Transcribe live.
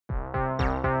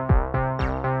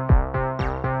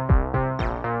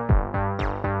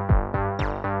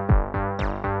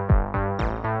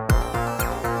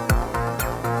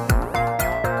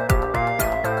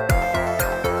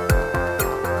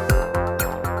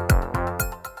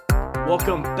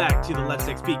Welcome back to the Let's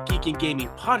XP Geek and Gaming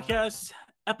Podcast,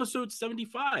 episode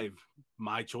 75.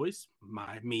 My choice,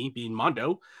 me being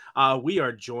Mondo. We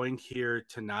are joined here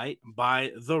tonight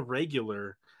by the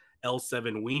regular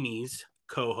L7 Weenies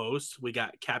co-host. We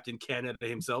got Captain Canada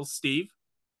himself, Steve.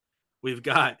 We've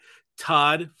got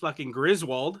Todd fucking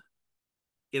Griswold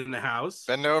in the house.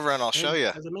 Bend over and I'll show you.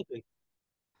 As I mentioned,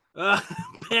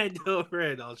 bend over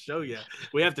and I'll show you.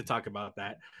 We have to talk about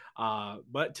that.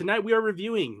 But tonight we are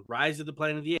reviewing Rise of the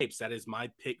Planet of the Apes. That is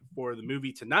my pick for the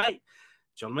movie tonight.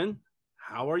 Gentlemen,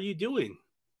 how are you doing?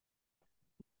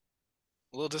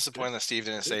 A little disappointed that Steve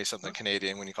didn't say something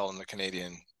Canadian when you called him the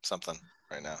Canadian something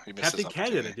right now. He missed Captain his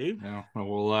Canada, dude. Yeah,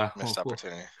 we'll missed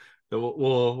opportunity.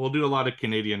 We'll do a lot of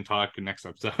Canadian talk next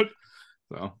episode.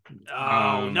 So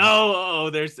no,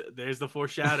 there's the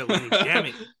foreshadowing. Damn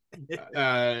it.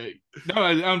 No,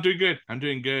 I'm doing good. I'm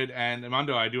doing good. And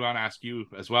Armando, I do want to ask you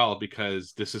as well,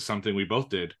 because this is something we both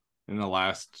did in the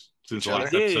last episode.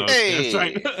 Hey! That's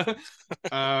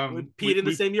right. We peed in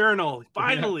the same urinal.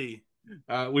 Finally.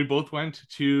 Yeah. We both went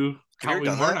to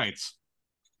Halloween Horror Nights.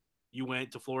 You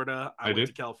went to Florida. I went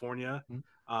to California.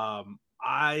 Mm-hmm.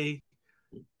 I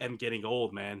am getting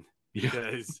old, man,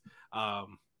 because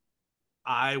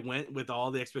I went with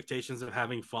all the expectations of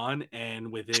having fun,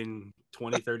 and within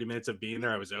 20-30 minutes of being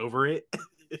there, I was over it.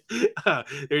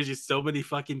 There's just so many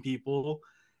fucking people,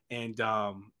 and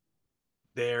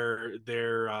their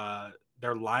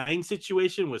line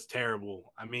situation was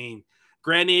terrible. I mean,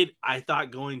 granted, I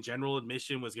thought going general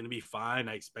admission was going to be fine.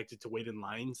 I expected to wait in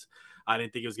lines. I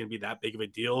didn't think it was going to be that big of a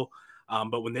deal.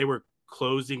 But when they were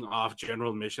closing off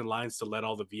general admission lines to let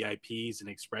all the VIPs and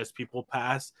express people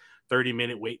pass,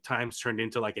 30-minute wait times turned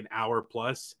into like an hour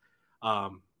plus.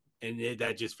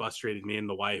 That just frustrated me and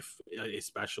the wife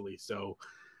especially. So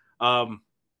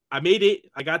I made it.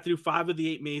 I got through 5 of the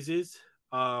 8 mazes.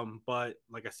 But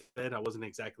like I said, I wasn't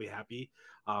exactly happy.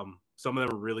 Some of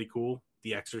them were really cool.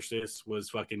 The Exorcist was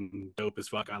fucking dope as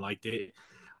fuck. I liked it.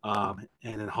 And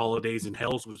then Holidays in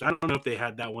Hells, which I don't know if they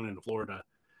had that one in Florida.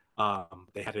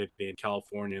 They had it in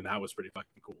California, and that was pretty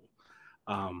fucking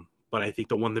cool. But I think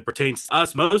the one that pertains to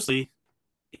us mostly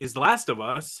is The Last of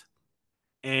Us.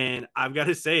 And I've got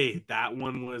to say, that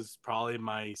one was probably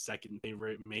my second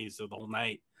favorite maze of the whole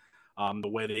night. The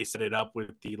way they set it up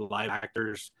with the live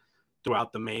actors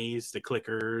throughout the maze, the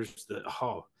clickers,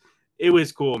 it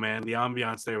was cool, man. The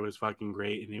ambiance there was fucking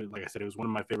great. And it was, like I said, it was one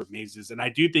of my favorite mazes. And I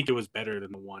do think it was better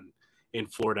than the one in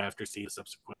Florida after seeing the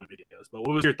subsequent videos. But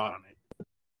what was your thought on it?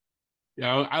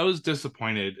 Yeah, I was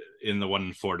disappointed in the one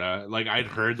in Florida. Like, I'd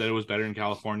heard that it was better in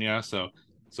California, so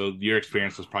your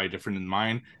experience was probably different than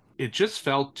mine. It just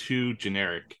felt too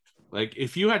generic. Like,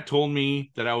 if you had told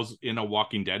me that I was in a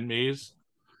Walking Dead maze,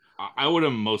 I would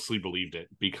have mostly believed it,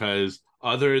 because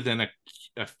other than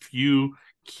a few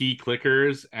key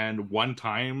clickers and one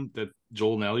time that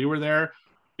Joel and Ellie were there,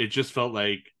 it just felt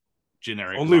like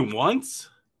generic. Only zombie. Once?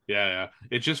 Yeah.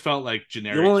 It just felt like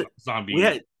generic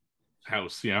zombie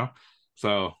house, you know?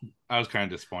 So I was kind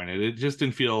of disappointed. It just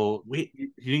didn't feel.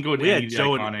 He didn't go into any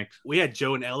iconic. We had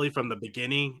Joe and Ellie from the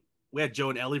beginning. We had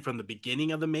Joe and Ellie from the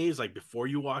beginning of the maze, like before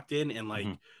you walked in, and like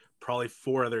probably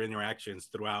 4 other interactions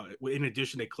throughout, in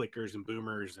addition to clickers and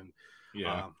boomers, and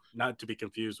not to be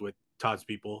confused with Todd's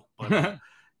people, but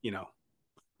you know.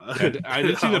 I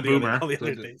did see the boomer.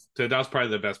 So that was probably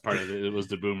the best part of it. It was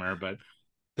the boomer, but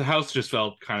the house just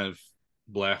felt kind of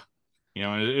bleh. You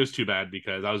know, it was too bad,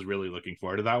 because I was really looking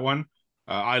forward to that one.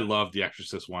 I love the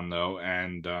Exorcist one though,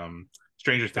 and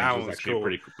Stranger Things was actually cool.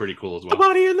 pretty cool as well. The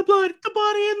body in the blood, the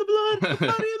body in the blood, the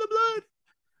body in the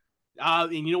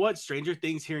blood. And you know what? Stranger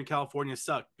Things here in California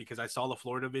sucked, because I saw the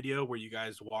Florida video where you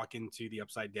guys walk into the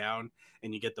Upside Down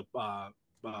and you get the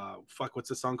what's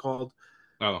the song called?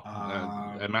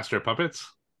 Master of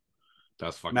Puppets.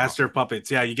 That's fucking Master awesome. of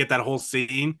Puppets. Yeah, you get that whole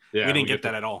scene. Yeah, we didn't get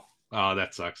that at all. Oh,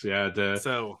 that sucks. Yeah.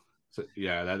 So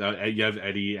yeah, that you have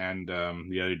Eddie and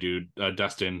the other dude,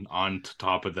 Dustin, on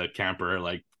top of the camper,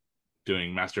 like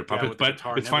doing Master of Puppets. But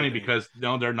it's funny because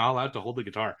they're not allowed to hold the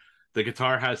guitar. The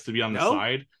guitar has to be on the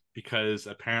side, because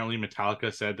apparently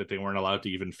Metallica said that they weren't allowed to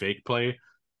even fake play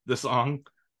the song.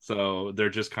 So they're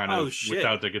just kind of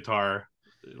without the guitar,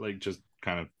 like just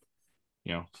kind of,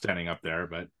 you know, standing up there.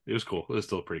 But it was cool. It was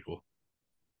still pretty cool.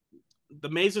 The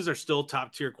mazes are still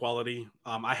top tier quality.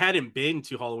 I hadn't been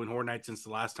to Halloween Horror Nights since the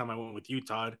last time I went with you,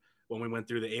 Todd, when we went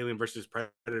through the Alien versus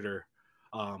Predator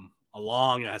a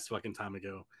long ass fucking time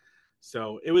ago.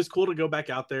 So it was cool to go back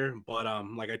out there. But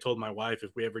like I told my wife,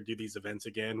 if we ever do these events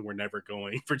again, we're never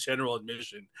going for general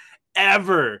admission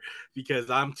ever, because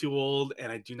I'm too old and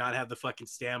I do not have the fucking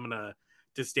stamina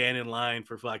to stand in line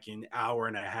for fucking hour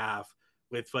and a half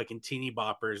with fucking teeny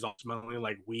boppers, all smelling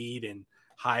like weed and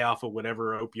high off of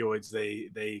whatever opioids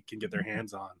they can get their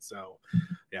hands on. So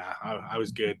yeah, I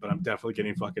was good, but I'm definitely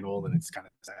getting fucking old, and it's kind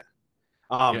of sad.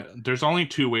 Yeah, there's only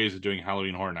two ways of doing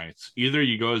Halloween Horror Nights. Either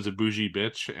you go as a bougie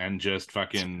bitch and just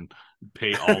fucking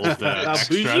pay all of the a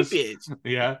bougie extras, bitch.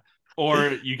 yeah,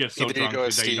 or you get so Either you drunk go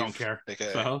as that you Steve, don't care.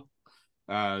 aka. So,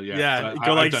 yeah, Yeah, so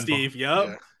go I've like done both. Steve. Yep.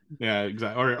 Yeah. Yeah,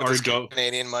 exactly. With Or his go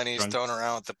Canadian money drunk. thrown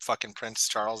around with the fucking Prince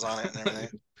Charles on it and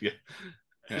everything. Yeah,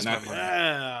 Here's and my money.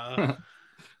 Yeah.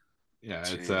 yeah,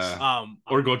 it's Jeez.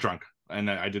 or go drunk. And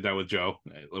I did that with Joe.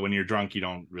 When you're drunk, you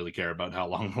don't really care about how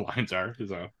long the lines are.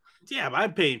 So Yeah, but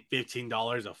I'm paying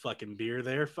 $15 a fucking beer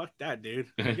there. Fuck that, dude.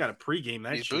 You got to pregame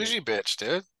that He's shit. bougie bitch,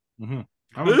 dude. I'm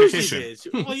on Bougie vacation.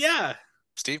 bitch. Well, yeah.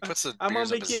 Steve puts the I'm on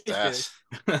beers up his vacation. ass.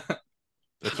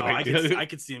 That's Oh, right. I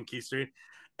could see him keystering.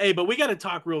 Hey, but we got to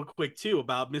talk real quick too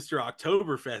about Mr.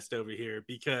 Oktoberfest over here,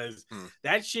 because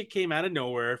that shit came out of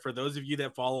nowhere. For those of you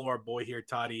that follow our boy here,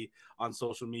 Toddy, on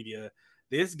social media,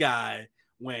 this guy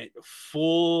went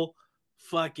full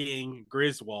fucking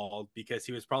Griswold because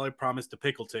he was probably promised a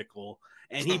pickle tickle,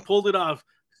 and he pulled it off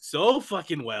so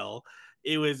fucking well.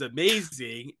 It was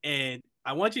amazing, and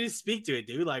I want you to speak to it,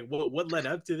 dude. Like, what led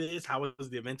up to this? How was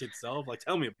the event itself? Like,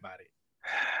 tell me about it.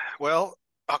 Well,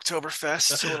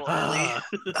 Oktoberfest, a little early.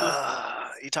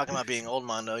 You talking about being old,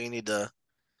 Mondo? You need to.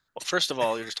 Well, first of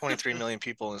all, there's 23 million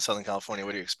people in Southern California.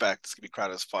 What do you expect? It's gonna be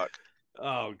crowded as fuck.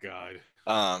 Oh God.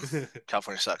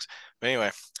 California sucks. But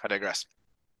anyway, I digress.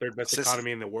 Third best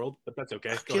economy in the world, but that's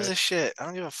okay. Who gives a shit? I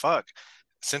don't give a fuck.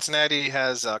 Cincinnati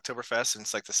has Oktoberfest, and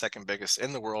it's like the second biggest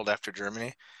in the world after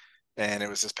Germany. And it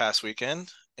was this past weekend,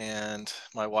 and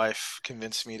my wife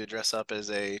convinced me to dress up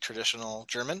as a traditional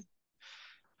German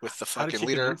with the fucking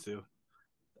leader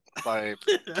by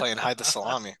playing hide the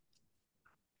salami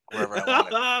wherever I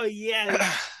wanted. Oh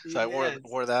yes. So I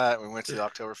wore that. We went to the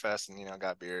Oktoberfest and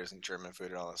got beers and German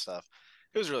food and all that stuff.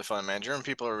 It was really fun, man. German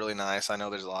people are really nice. I know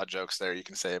there's a lot of jokes there you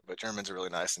can say, but Germans are really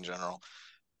nice in general.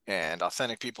 And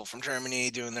authentic people from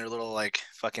Germany doing their little like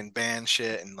fucking band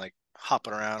shit and like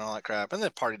hopping around and all that crap. And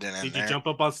the party didn't end there. Did you jump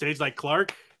up on stage like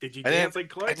Clark? Did you dance like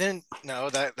Clark? I didn't. No,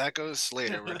 that goes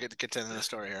later. We're good to get to the end of the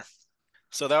story here.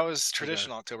 So that was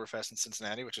traditional Oktoberfest in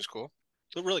Cincinnati, which is cool.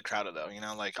 It's really crowded though.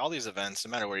 Like all these events,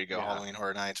 no matter where you go, Halloween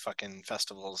Horror Nights, fucking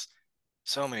festivals,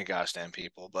 so many gosh damn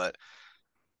people. But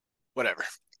whatever.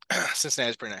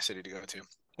 Cincinnati's a pretty nice city to go to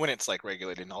when it's like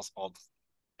regulated. And all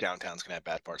downtowns can have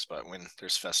bad parts, but when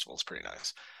there's festivals, pretty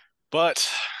nice. But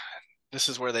this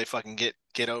is where they fucking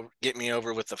get me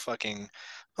over with the fucking,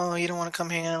 oh, you don't want to come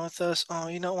hang out with us? Oh,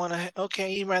 you don't want to?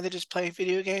 Okay, you'd rather just play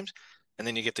video games? And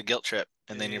then you get the guilt trip,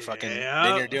 and then you're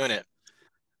then you're doing it.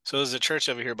 So there's a church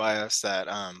over here by us that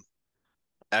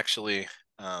actually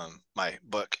my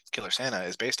book Killer Santa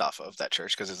is based off of that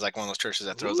church, because it's like one of those churches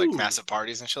that throws like massive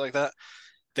parties and shit like that.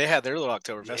 They had their little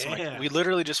Oktoberfest. I'm like, we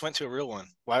literally just went to a real one.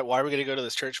 Why are we gonna go to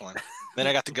this church one? Then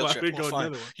I got the guilt trip. Oh,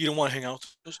 fine. You don't want to hang out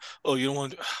with us? Oh, you don't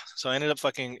want to... So I ended up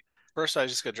first I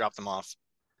was just gonna drop them off.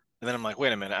 And then I'm like,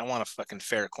 wait a minute, I want a fucking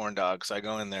fair corn dog. So I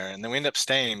go in there, and then we end up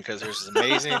staying because there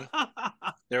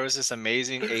was this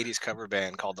amazing 80s cover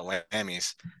band called the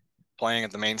Whammies playing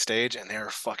at the main stage, and they were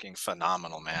fucking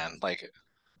phenomenal, man. Like,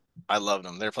 I loved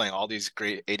them. They're playing all these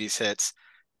great 80s hits.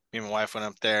 Me and my wife went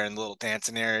up there in the little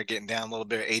dancing area, getting down a little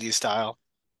bit of 80s style.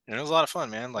 And it was a lot of fun,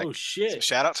 man. Like, oh shit. So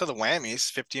shout out to the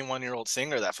Whammies, 51-year-old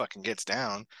singer that fucking gets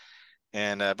down.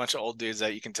 And a bunch of old dudes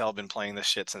that you can tell have been playing this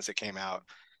shit since it came out.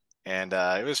 And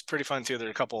it was pretty fun too. There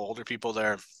were a couple older people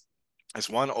there. This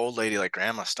one old lady, like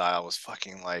grandma style, was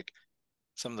fucking like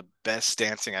some of the best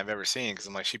dancing I've ever seen. Because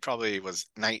I'm like, she probably was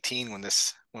 19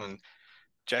 when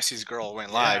Jesse's Girl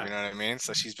went live. You know what I mean?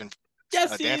 So she's been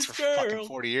dancing for fucking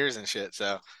 40 years and shit.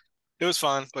 So it was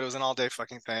fun, but it was an all day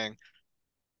fucking thing.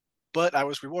 But I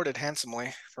was rewarded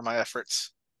handsomely for my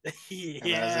efforts.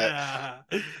 Yeah.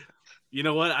 You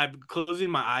know what? I'm closing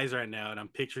my eyes right now, and I'm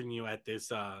picturing you at this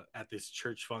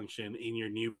church function in your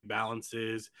New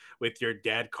Balances with your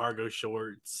dad cargo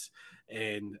shorts,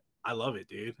 and I love it,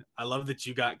 dude. I love that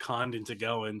you got conned into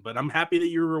going, but I'm happy that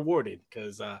you're rewarded,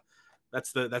 because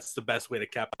that's the best way to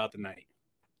cap out the night,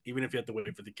 even if you have to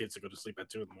wait for the kids to go to sleep at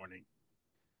 2 a.m.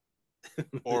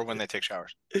 or when they take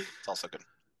showers. It's also good.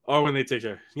 Or when they take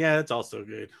showers. Yeah, that's also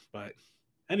good. But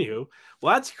anywho,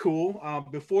 well, that's cool.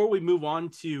 Before we move on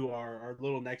to our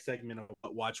little next segment of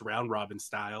Watch Round Robin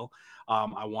style,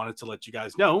 I wanted to let you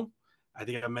guys know, I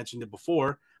think I mentioned it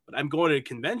before, but I'm going to a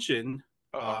convention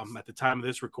at the time of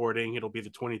this recording. It'll be the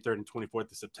 23rd and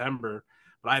 24th of September.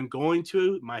 But I'm going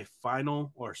to my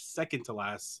final or second to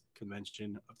last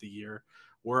convention of the year,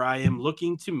 where I am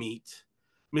looking to meet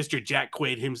Mr. Jack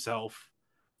Quaid himself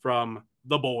from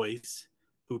The Boys,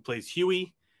 who plays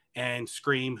Huey, and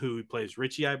Scream, who plays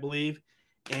Richie, I believe.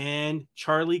 And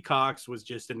Charlie Cox was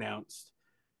just announced.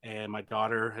 And my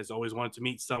daughter has always wanted to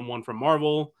meet someone from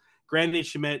Marvel. Granted,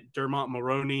 she met Dermot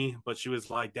Mulroney, but she was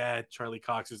like, Dad, Charlie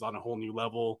Cox is on a whole new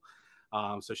level.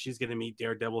 So she's going to meet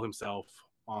Daredevil himself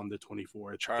on the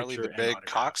 24th. Charlie Picture the and Big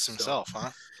autograph. Cox himself, So, huh?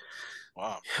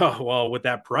 Wow. oh, well, with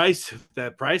that price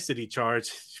that he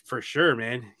charged, for sure,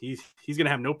 man, he's gonna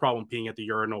have no problem peeing at the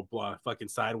urinal fucking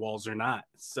sidewalls or not.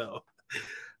 So,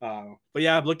 but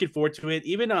yeah, I'm looking forward to it.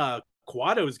 Even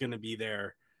Quado is gonna be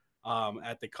there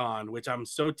at the con, which I'm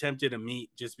so tempted to meet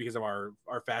just because of our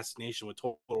fascination with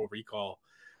Total Recall.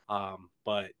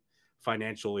 But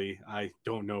financially, I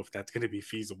don't know if that's going to be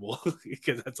feasible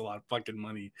because that's a lot of fucking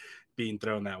money being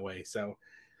thrown that way. So,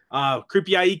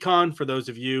 Creepy IE Con, for those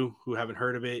of you who haven't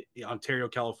heard of it, Ontario,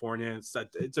 California.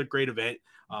 It's a great event.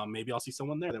 Maybe I'll see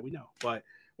someone there that we know. But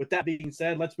with that being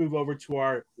said, let's move over to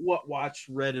our What Watched,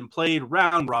 Read, and Played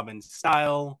round robin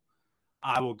style.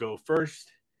 I will go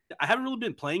first. I haven't really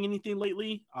been playing anything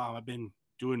lately. I've been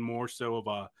doing more so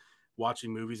of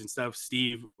watching movies and stuff.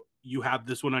 Steve, you have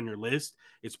this one on your list.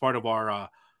 It's part of our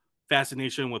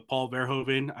fascination with Paul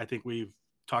Verhoeven. I think we've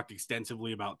talked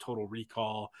extensively about Total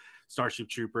Recall, Starship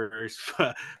Troopers,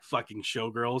 fucking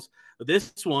Showgirls. But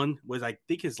this one was, I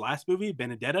think, his last movie,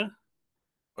 Benedetta.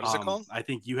 What is it called? I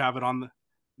think you have it on the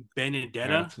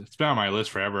Benedetta. Yeah, it's been on my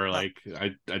list forever. Like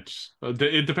I just,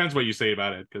 it depends what you say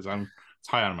about it because it's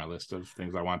high on my list of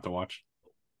things I want to watch.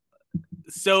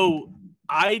 So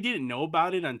I didn't know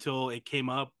about it until it came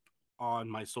up on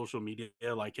my social media.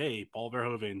 Like, hey, Paul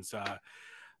Verhoeven's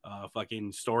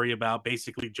fucking story about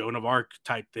basically Joan of Arc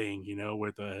type thing,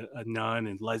 with a nun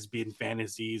and lesbian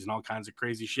fantasies and all kinds of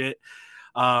crazy shit.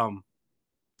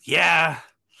 Yeah,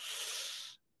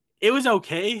 it was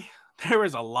okay. There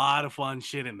was a lot of fun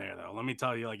shit in there, though. Let me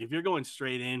tell you, like, if you're going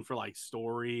straight in for like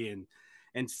story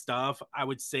and stuff, I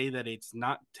would say that it's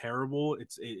not terrible.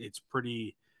 It's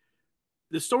pretty.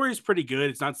 The story is pretty good.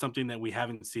 It's not something that we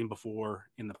haven't seen before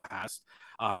in the past,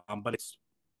 but it's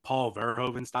Paul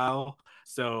Verhoeven style.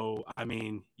 So, I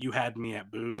mean, you had me at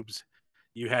boobs,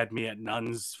 you had me at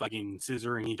nuns fucking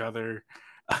scissoring each other,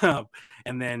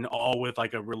 and then all with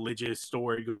like a religious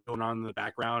story going on in the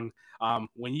background.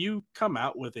 When you come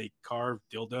out with a carved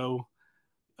dildo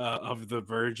of the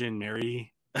Virgin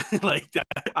Mary, like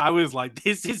that, I was like,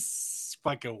 this is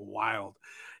fucking wild.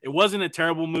 It wasn't a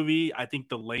terrible movie. I think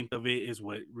the length of it is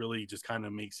what really just kind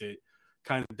of makes it,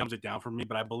 kind of dumbs it down for me.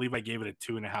 But I believe I gave it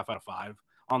a 2.5 out of 5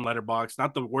 on Letterboxd.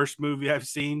 Not the worst movie I've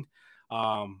seen,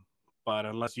 but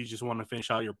unless you just want to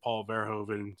finish out your Paul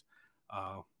Verhoeven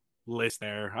list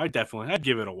there, I'd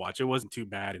give it a watch. It wasn't too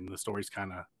bad, and the story's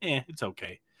kind of it's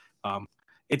okay.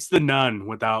 It's The Nun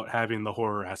without having the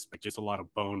horror aspect, just a lot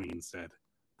of boning instead.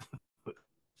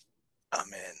 Oh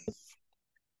man,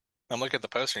 I'm looking at the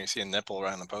poster and you see a nipple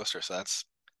right on the poster, so that's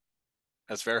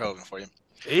Verhoeven for you.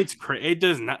 It's crazy. It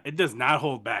does not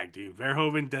hold back, dude.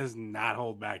 Verhoeven does not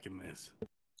hold back in this.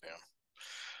 Yeah.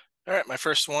 All right, my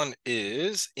first one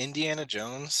is Indiana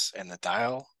Jones and the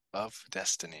Dial of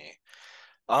Destiny.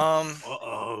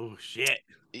 Oh shit.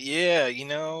 Yeah,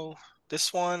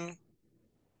 this one,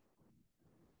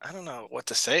 I don't know what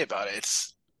to say about it.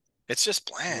 It's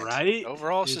just bland. Right?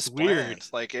 Overall, it's It's just weird. bland.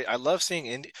 Like I love seeing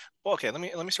Indy. Well, okay, let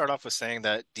me start off with saying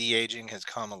that de-aging has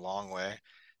come a long way.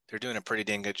 They're doing a pretty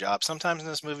dang good job. Sometimes in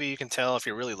this movie, you can tell if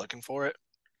you're really looking for it.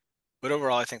 But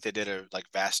overall, I think they did a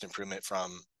vast improvement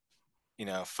from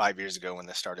 5 years ago when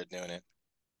they started doing it.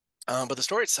 But the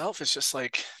story itself is just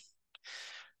like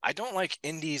I don't like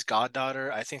Indy's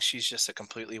goddaughter. I think she's just a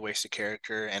completely wasted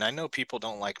character. And I know people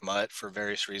don't like Mutt for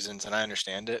various reasons, and I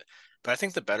understand it. But I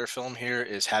think the better film here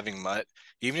is having Mutt,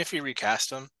 even if you recast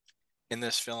him in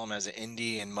this film as an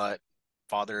Indy and Mutt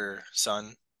father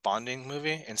son bonding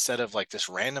movie, instead of like this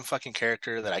random fucking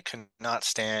character that I could not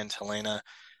stand, Helena,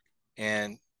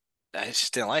 and I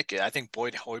just didn't like it. I think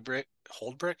Boyd Hoybrick,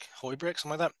 something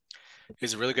like that.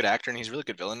 He's a really good actor and he's a really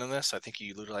good villain in this. I think you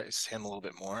utilize him a little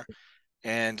bit more.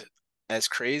 And as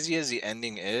crazy as the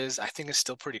ending is, I think it's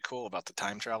still pretty cool about the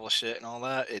time travel shit and all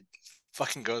that. It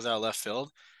fucking goes out of left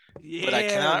field. But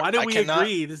Yeah. Why don't we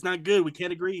agree? This is not good. We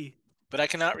can't agree. But I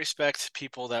cannot respect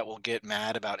people that will get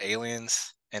mad about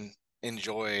aliens and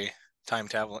enjoy time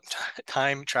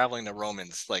traveling to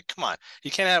Romans. Like, come on,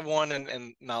 you can't have one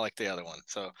and not like the other one.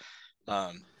 So,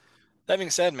 that being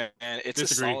said, man, it's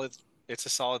Disagree. a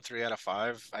solid 3 out of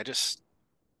 5.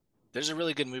 There's a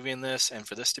really good movie in this, and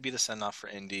for this to be the send off for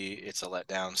Indy, it's a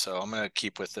letdown. So I'm gonna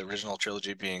keep with the original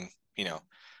trilogy being,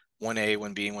 1A,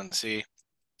 1B, and 1C.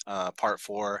 Part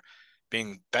 4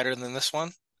 being better than this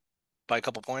one, by a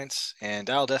couple points. And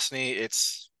Dial Destiny,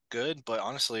 it's good, but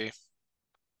honestly,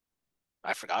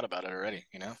 I forgot about it already.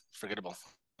 Forgettable,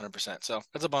 100%. So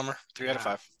that's a bummer. 3 out of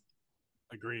 5.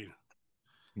 Agreed.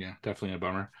 Yeah, definitely a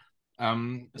bummer.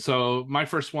 So my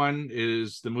first one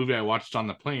is the movie I watched on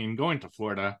the plane going to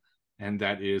Florida, and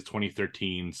that is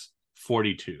 2013's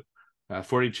 42.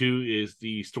 42 is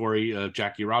the story of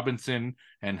Jackie Robinson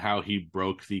and how he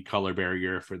broke the color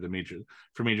barrier for Major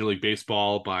League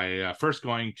Baseball by first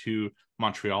going to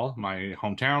Montreal, my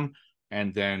hometown,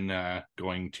 and then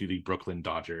going to the Brooklyn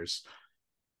Dodgers.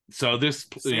 So this,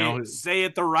 say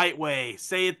it the right way.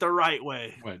 Say it the right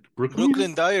way. What,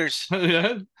 Brooklyn Dodgers?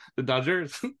 Yeah, the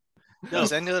Dodgers. No,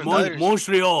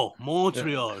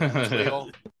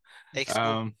 Montreal.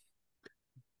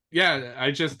 Yeah,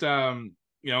 I just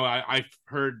I've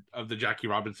heard of the Jackie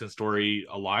Robinson story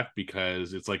a lot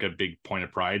because it's like a big point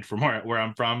of pride from where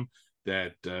I'm from,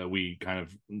 that we kind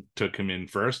of took him in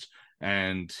first,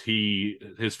 and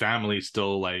his family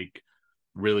still like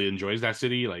really enjoys that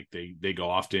city. Like they go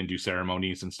often, do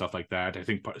ceremonies and stuff like that. I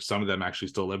think some of them actually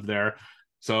still live there.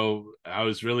 So I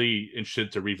was really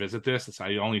interested to revisit this.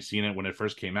 I only seen it when it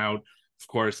first came out. Of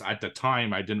course, at the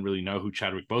time, I didn't really know who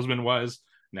Chadwick Boseman was.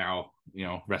 Now,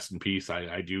 rest in peace.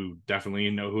 I do definitely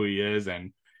know who he is,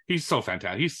 and he's so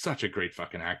fantastic. He's such a great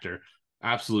fucking actor.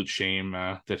 Absolute shame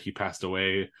that he passed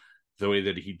away the way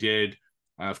that he did.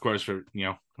 Of course, for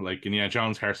like Indiana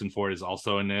Jones, Harrison Ford is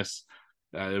also in this.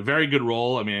 A very good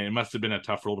role. I mean, it must have been a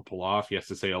tough role to pull off. He has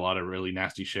to say a lot of really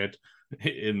nasty shit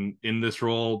in this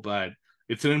role, but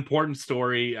it's an important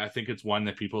story. I think it's one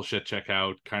that people should check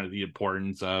out. Kind of the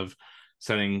importance of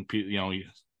setting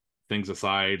things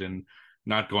aside and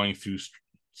not going through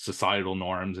societal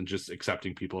norms and just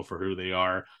accepting people for who they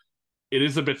are. It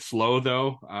is a bit slow,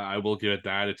 though. I will give it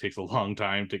that. It takes a long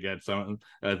time to get some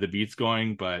the beats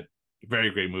going, but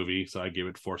very great movie. So I give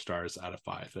it 4 stars out of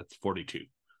 5. That's 42.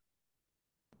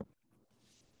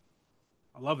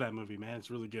 I love that movie, man. It's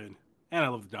really good. And I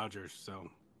love the Dodgers, so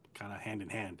kind of hand in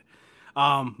hand.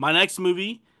 My next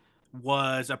movie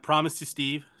was A Promise to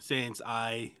Steve, since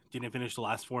I didn't finish the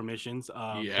last 4 missions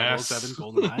of Yes. 007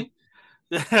 GoldenEye.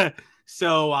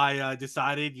 So I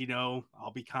decided,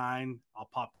 I'll be kind. I'll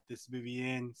pop this movie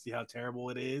in, see how terrible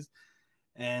it is.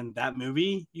 And that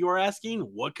movie, you are asking,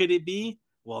 what could it be?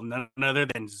 Well, none other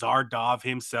than Zardoz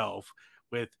himself,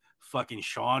 with fucking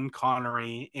Sean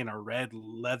Connery in a red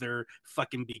leather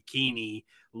fucking bikini,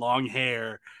 long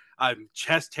hair,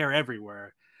 chest hair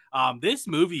everywhere. This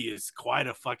movie is quite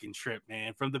a fucking trip,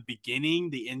 man. From the beginning,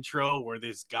 the intro where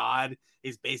this god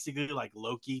is basically like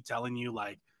Loki telling you,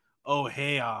 like, oh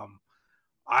hey,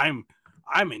 I'm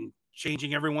in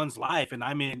changing everyone's life, and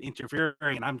I'm in interfering,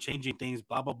 and I'm changing things,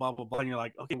 blah blah blah blah blah. And you're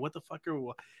like, okay,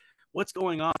 what's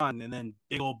going on? And then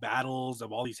big old battles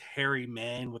of all these hairy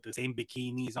men with the same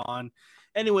bikinis on.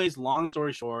 Anyways, long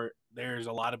story short, there's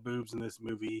a lot of boobs in this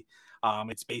movie.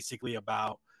 It's basically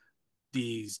about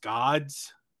these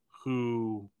gods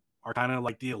who are kind of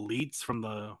like the elites from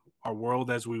our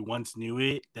world as we once knew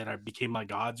it, that became like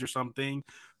gods or something,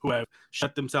 who have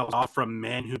shut themselves off from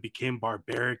men who became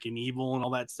barbaric and evil and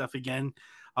all that stuff again.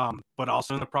 But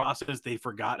also in the process, they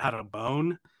forgot how to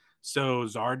bone. So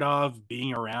Zardoz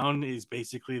being around is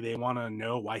basically, they want to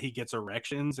know why he gets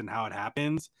erections and how it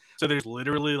happens. So there's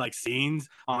literally like scenes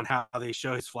on how they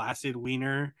show his flaccid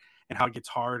wiener and how it gets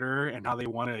harder and how they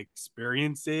want to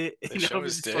experience it. They show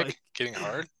his dick getting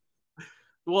hard.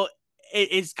 Well,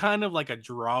 it's kind of like a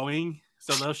drawing.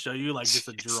 So they'll show you like just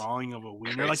a drawing of a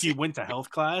wiener. Like you went to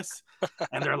health class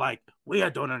and they're like, we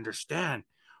don't understand.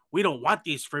 We don't want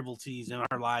these frivolities in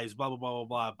our lives, blah, blah, blah, blah,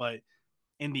 blah. But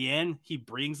in the end, he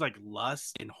brings like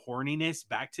lust and horniness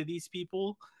back to these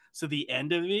people. So the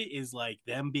end of it is like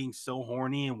them being so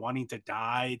horny and wanting to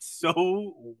die. It's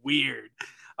so weird.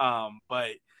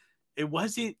 But it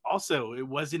wasn't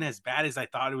as bad as I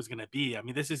thought it was gonna be. I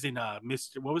mean, this is in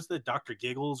Mr. What was the Dr.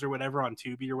 Giggles or whatever on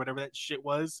Tubi or whatever that shit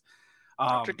was.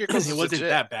 Dr. Giggles it wasn't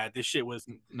that bad. This shit was.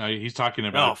 No, he's talking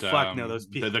about those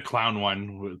the clown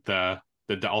one with the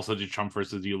also did Trump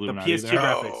versus the Illuminati. The PS2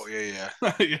 graphics. Oh yeah.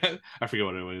 Yeah, I forget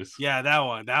what it was. Yeah, that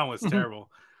one was terrible.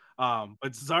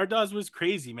 But Zardoz was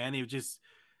crazy, man.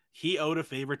 He owed a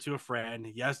favor to a friend.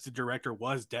 Yes, the director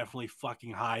was definitely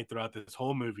fucking high throughout this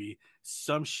whole movie.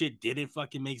 Some shit didn't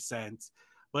fucking make sense.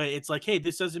 But it's like, hey,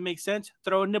 this doesn't make sense.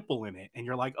 Throw a nipple in it. And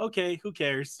you're like, okay, who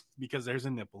cares? Because there's a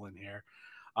nipple in here.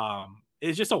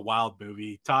 It's just a wild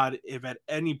movie. Todd, if at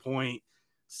any point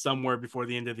somewhere before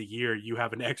the end of the year you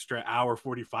have an extra hour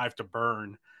 45 to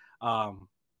burn,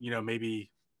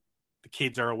 maybe the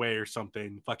kids are away or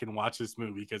something, fucking watch this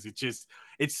movie, because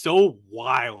it's so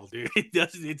wild, dude.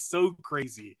 It's so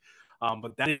crazy.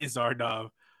 But that is our dub.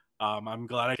 I'm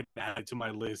glad I could add it to my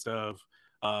list of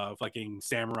fucking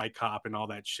Samurai Cop and all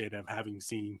that shit of having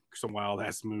seen some wild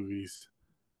ass movies.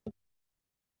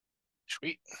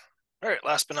 Sweet. All right,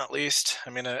 last but not least, I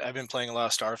mean, I've been playing a lot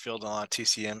of Starfield and a lot of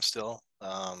TCM still.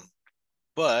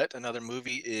 But another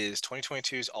movie is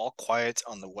 2022's All Quiet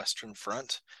on the Western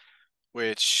Front,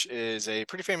 which is a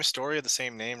pretty famous story of the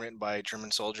same name written by a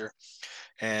German soldier.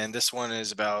 And this one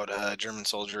is about a German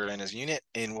soldier and his unit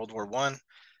in World War One,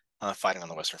 fighting on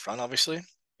the Western Front, obviously.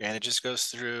 And it just goes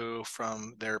through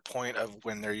from their point of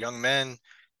when they're young men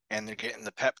and they're getting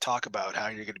the pep talk about how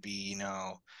you're going to be,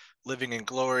 living in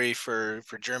glory for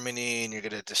Germany, and you're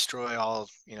going to destroy all,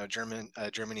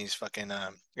 Germany's fucking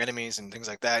enemies and things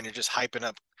like that. And you're just hyping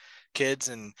up kids.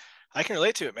 And I can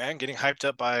relate to it, man, getting hyped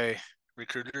up by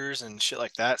recruiters and shit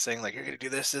like that, saying like, you're going to do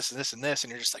this, this, and this, and this. And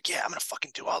you're just like, yeah, I'm going to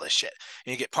fucking do all this shit.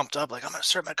 And you get pumped up like, I'm going to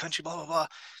serve my country, blah, blah, blah.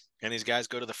 And these guys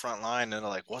go to the front line and they're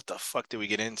like, what the fuck did we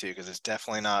get into? Because it's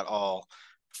definitely not all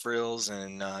frills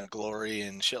and glory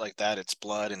and shit like that. It's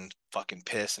blood and fucking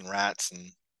piss and rats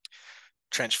and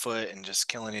trench foot and just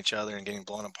killing each other and getting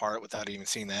blown apart without even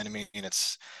seeing the enemy. And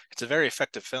it's a very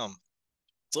effective film.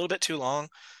 It's a little bit too long,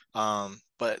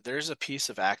 but there's a piece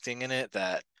of acting in it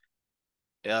that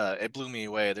it blew me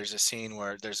away. There's a scene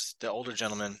where there's the older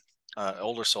gentleman,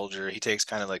 older soldier. He takes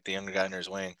kind of like the younger guy under his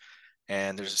wing,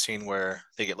 and there's a scene where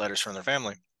they get letters from their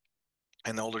family,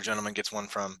 and the older gentleman gets one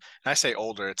from. And I say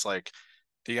older, it's like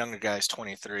the younger guy's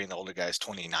 23 and the older guy's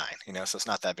 29. So it's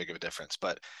not that big of a difference.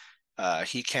 But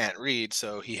he can't read,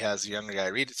 so he has the younger guy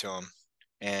read it to him,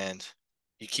 and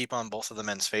you keep on both of the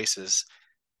men's faces,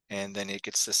 and then it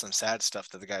gets to some sad stuff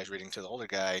that the guy's reading to the older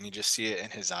guy, and you just see it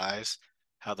in his eyes,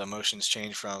 how the emotions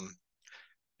change from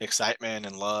excitement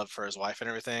and love for his wife and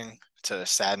everything to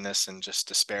sadness and just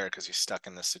despair because he's stuck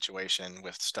in this situation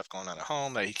with stuff going on at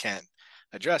home that he can't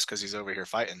address because he's over here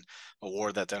fighting a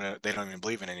war that they don't even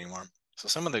believe in anymore. So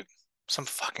some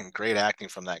fucking great acting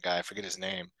from that guy. I forget his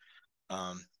name.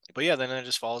 But yeah, then it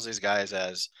just follows these guys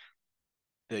as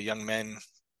the young men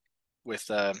with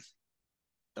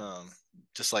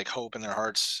just like hope in their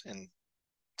hearts, and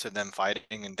to them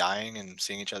fighting and dying and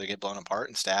seeing each other get blown apart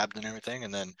and stabbed and everything,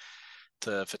 and then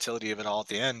the fertility of it all at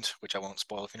the end, which I won't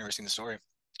spoil if you've never seen the story,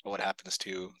 but what happens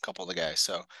to a couple of the guys.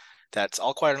 So that's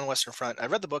All Quiet on the Western Front. I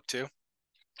read the book too,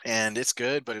 and it's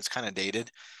good, but it's kind of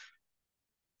dated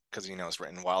because it's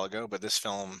written a while ago. But this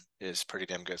film is pretty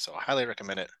damn good, so I highly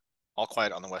recommend it. All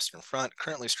Quiet on the Western Front,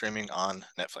 currently streaming on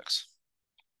Netflix.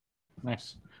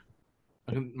 Nice.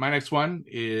 My next one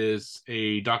is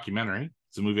a documentary.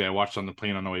 It's a movie I watched on the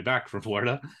plane on the way back from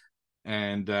Florida.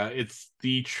 And it's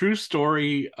the true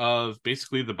story of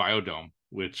basically the Biodome,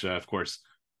 which, of course,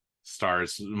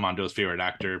 stars Mondo's favorite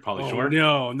actor, Pauly Shore.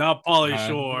 No, not Pauly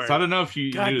Shore. So I don't know if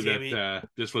you knew that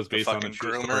this was based on a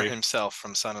true groomer story. himself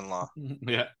from Son-in-Law.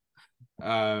 Yeah.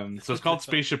 So it's called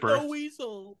Spaceship Earth.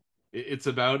 Weasel. It's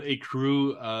about a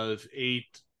crew of 8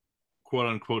 quote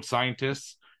unquote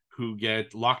scientists who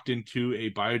get locked into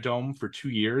a biodome for 2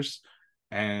 years,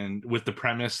 and with the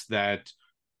premise that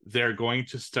they're going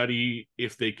to study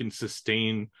if they can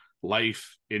sustain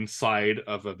life inside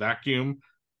of a vacuum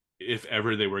if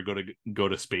ever they were going to go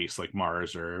to space like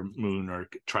Mars or Moon or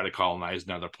try to colonize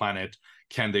another planet.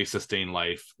 Can they sustain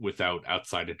life without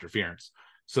outside interference?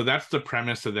 So that's the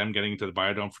premise of them getting to the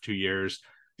biodome for 2 years.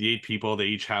 The 8 people, they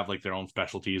each have like their own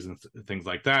specialties and things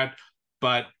like that.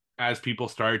 But as people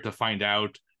started to find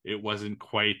out it wasn't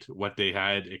quite what they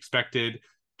had expected,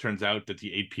 turns out that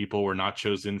the 8 people were not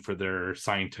chosen for their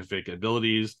scientific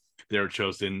abilities. They were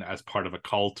chosen as part of a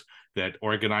cult that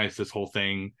organized this whole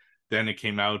thing. Then it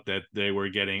came out that they were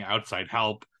getting outside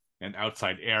help and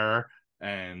outside air.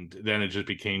 And then it just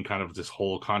became kind of this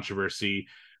whole controversy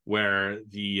where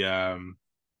the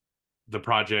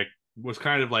project was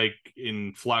kind of like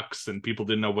in flux and people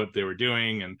didn't know what they were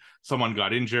doing, and someone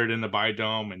got injured in the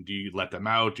biodome, and do you let them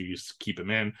out? Do you keep them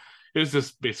in? It was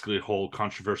just basically a whole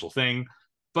controversial thing,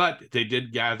 but they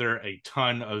did gather a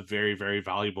ton of very, very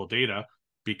valuable data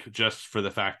just for the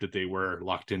fact that they were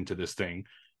locked into this thing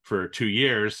for 2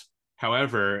 years.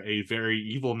 However, a very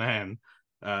evil man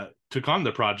took on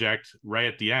the project right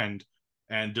at the end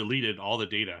and deleted all the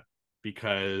data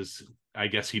because I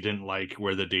guess he didn't like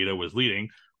where the data was leading,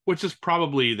 which is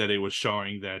probably that it was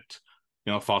showing that,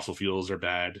 fossil fuels are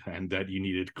bad and that you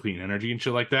needed clean energy and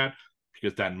shit like that,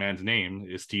 because that man's name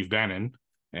is Steve Bannon.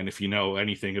 And if you know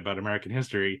anything about American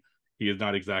history, he is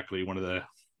not exactly one of the,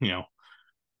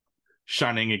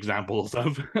 shining examples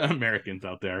of Americans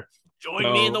out there.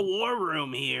 Join me in the war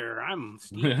room here. I'm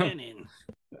Steve Bannon.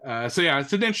 So yeah,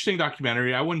 it's an interesting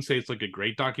documentary. I wouldn't say it's like a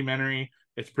great documentary.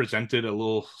 It's presented a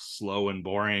little slow and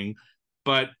boring.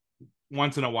 but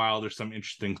once in a while there's some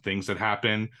interesting things that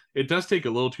happen. It does take a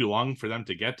little too long for them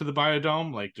to get to the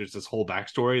biodome. Like there's this whole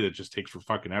backstory that just takes for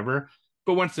fucking ever.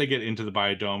 But once they get into the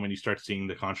biodome and you start seeing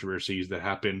the controversies that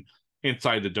happen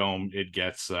inside the dome, it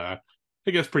gets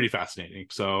pretty fascinating.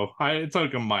 So it's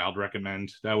like a mild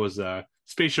recommend. That was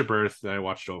Spaceship Earth that I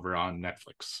watched over on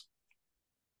Netflix.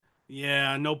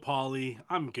 Yeah, no Polly.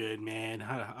 I'm good, man.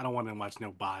 I don't want to watch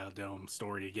no Biodome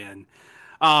story again.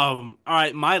 All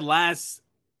right, my last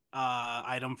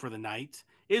item for the night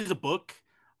is a book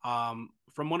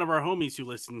from one of our homies who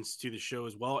listens to the show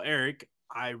as well, Eric.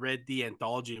 I read the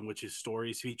anthology in which his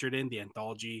story is featured in. The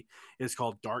anthology is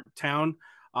called Dark Town.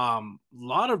 A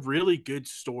lot of really good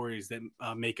stories that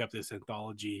make up this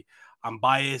anthology. I'm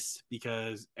biased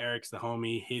because Eric's the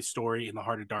homie. His story in the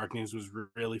Heart of Darkness was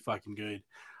really fucking good.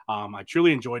 I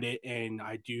truly enjoyed it, and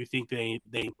I do think they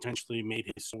intentionally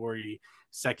made his story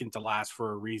second to last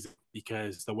for a reason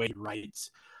because the way he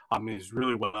writes is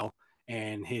really well,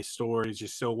 and his story is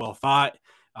just so well thought.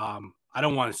 I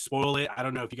don't want to spoil it. I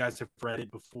don't know if you guys have read it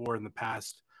before in the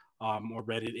past or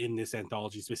read it in this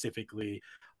anthology specifically,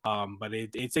 but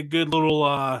it's a good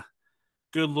little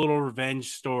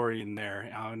revenge story in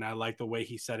there, and I like the way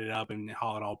he set it up and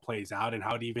how it all plays out, and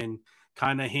how it even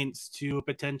kind of hints to a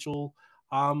potential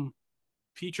um,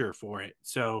 feature for it.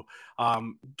 So,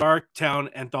 Dark Town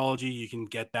Anthology, you can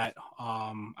get that,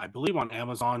 I believe, on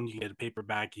Amazon. You can get a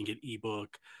paperback, you can get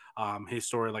ebook. His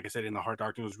story, like I said, in the Heart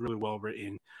Darkness was really well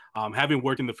written. Having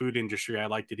worked in the food industry, I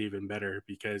liked it even better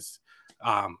because,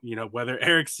 whether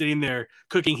Eric's sitting there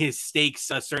cooking his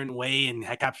steaks a certain way and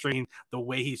capturing the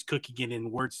way he's cooking it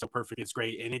in words so perfect, it's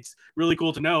great. And it's really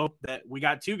cool to know that we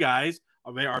got two guys,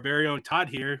 our very own Todd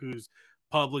here, who's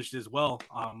published as well.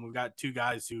 We've got two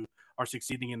guys who are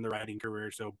succeeding in the writing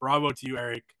career. So bravo to you,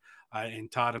 Eric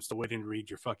and Todd. I'm still waiting to read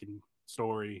your fucking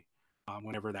story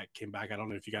whenever that came back. I don't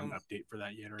know if you got an update for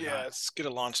that yet or yeah, not. it's gonna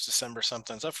launch December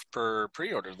something. It's up for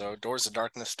pre-order though.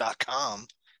 Doorsofdarkness.com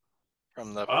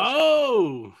from the publisher.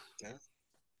 Oh, Yeah.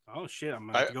 oh shit! I'm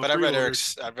gonna have to go But I've read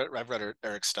pre-order.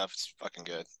 Eric's stuff. It's fucking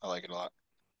good. I like it a lot.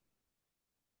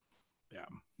 Yeah.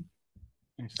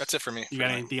 That's it for me You for got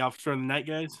tonight. anything else for the night,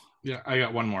 guys? Yeah, I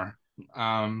got one more.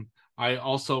 I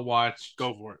also watched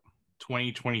Go for it.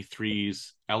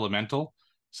 2023's Elemental.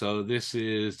 So this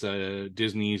is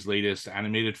Disney's latest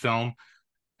animated film.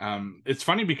 It's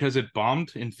funny because it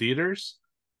bombed in theaters,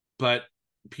 but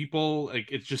people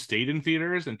like it just stayed in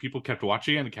theaters and people kept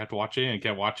watching it and kept watching it and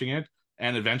kept watching it.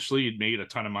 And eventually it made a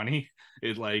ton of money.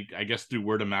 It like I guess through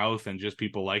word of mouth and just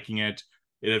people liking it,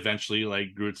 it eventually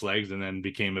like grew its legs and then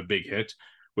became a big hit,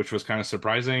 which was kind of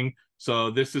surprising.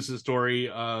 So this is the story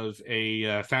of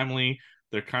a family.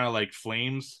 They're kind of like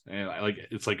flames, and like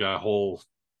it's like a whole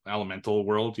elemental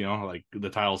world, like the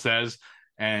title says.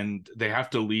 And they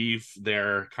have to leave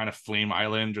their kind of flame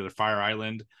island or the fire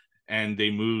island, and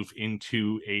they move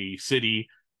into a city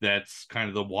that's kind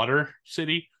of the water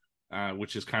city,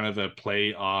 which is kind of a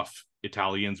play off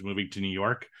Italians moving to New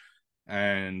York.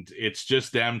 And it's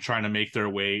just them trying to make their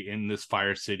way in this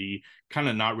fire city, kind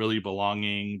of not really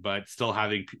belonging, but still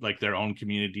having like their own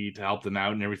community to help them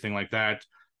out and everything like that.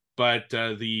 But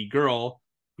the girl,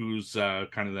 who's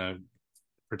kind of the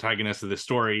protagonist of this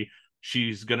story,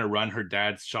 she's gonna run her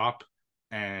dad's shop,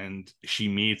 and she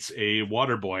meets a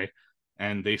water boy,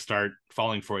 and they start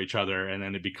falling for each other, and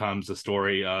then it becomes a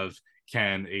story of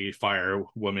can a fire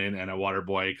woman and a water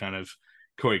boy kind of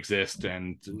coexist,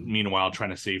 and meanwhile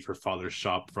trying to save her father's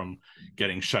shop from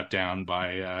getting shut down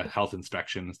by health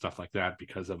inspection and stuff like that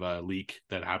because of a leak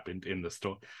that happened in the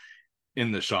store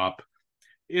in the shop.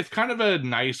 It's kind of a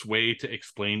nice way to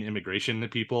explain immigration to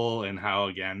people and how,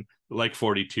 again, like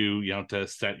 42, to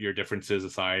set your differences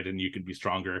aside and you can be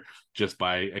stronger just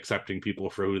by accepting people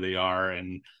for who they are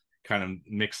and kind of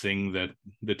mixing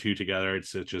the two together.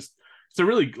 It's a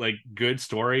really like good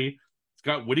story. It's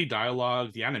got witty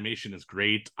dialogue. The animation is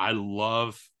great. I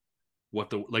love what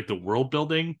the world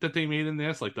building that they made in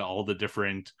this, like all the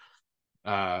different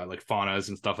like faunas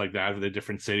and stuff like that for the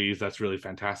different cities. That's really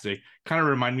fantastic. Kind of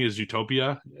remind me of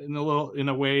Zootopia in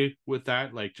a way with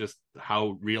that, like just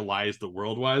how realized the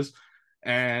world was.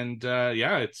 And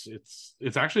yeah, it's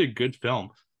actually a good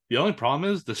film. The only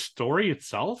problem is the story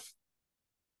itself.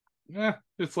 Yeah,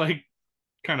 it's like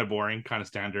kind of boring, kind of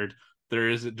standard.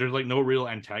 There's like no real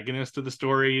antagonist to the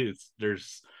story.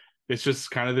 It's just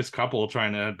kind of this couple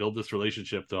trying to build this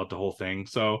relationship throughout the whole thing.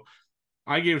 So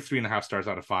I gave it 3.5 stars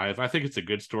out of 5. I think it's a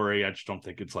good story. I just don't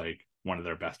think it's like one of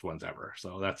their best ones ever.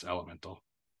 So that's Elemental.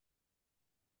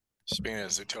 Speaking of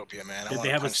Zootopia, man, I Did want they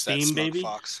to have a punch that Steam smug baby?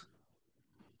 fox.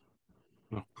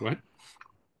 Oh, what?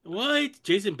 What?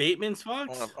 Jason Bateman's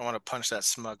fox? I want to punch that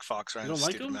smug fox right You in don't his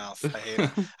like stupid him?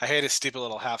 mouth. I hate his stupid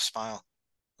little half smile.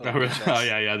 Little Oh, bitch ass.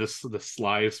 yeah. The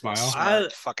sly smile,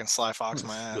 Smirk, fucking sly fox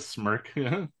my the ass. smirk.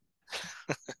 Yeah.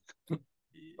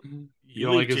 You You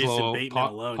don't like leave his Jason little Bateman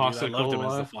alone, dude. I loved him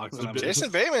popsicle. as the fox on him. Jason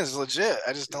Bateman is legit.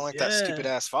 I just don't like that stupid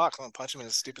Yeah. ass fox. I'm gonna punch him in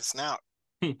his stupid snout.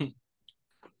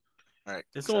 All right,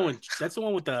 That's sorry. the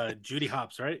one with Judy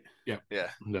Hopps, right? Yeah, Yeah,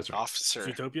 that's right. Officer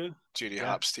Zootopia? Judy Yeah.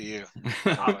 Hopps to you,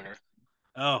 motherfucker.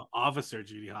 Oh, Officer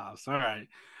Judy Hopps. All right.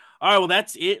 All right. Well,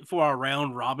 that's it for our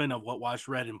round robin of what watched,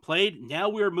 read, and played. Now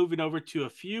we are moving over to a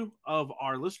few of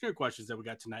our listener questions that we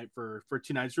got tonight for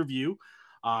tonight's review.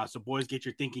 So, boys, get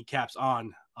your thinking caps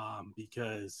on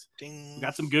because Ding. we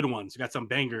got some good ones. We got some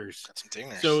bangers. Got some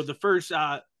dingers. So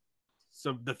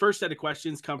the first set of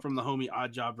questions come from the homie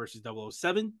Odd Job versus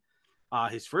 007.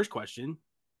 His first question: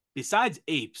 besides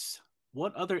apes,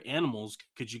 what other animals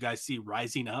could you guys see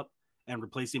rising up and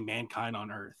replacing mankind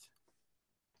on Earth?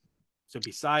 So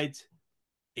besides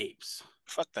apes,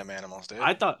 fuck them animals, dude.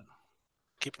 I thought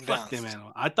keep them fuck down. them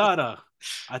animals.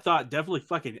 I thought definitely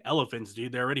fucking elephants,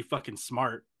 dude. They're already fucking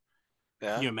smart.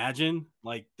 Yeah. Can you imagine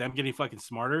like them getting fucking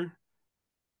smarter?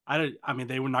 I mean,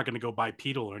 they were not going to go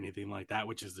bipedal or anything like that,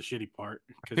 which is the shitty part.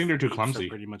 I think they're too apes clumsy. are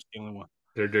pretty much the only one.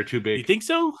 They're too big. You think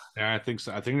so? Yeah, I think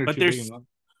so. I think they're But too big.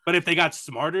 But if they got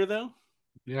smarter though,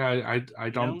 yeah, I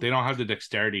don't. You know? They don't have the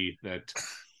dexterity that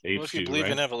apes well, if you do, believe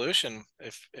right? in evolution,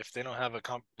 if they don't have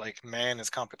like man as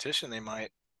competition, they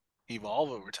might evolve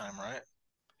over time, right?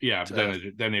 Yeah, but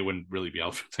then they wouldn't really be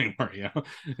elephants anymore. Yeah.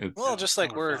 Well, just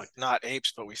like we're not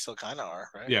apes, but we still kind of are,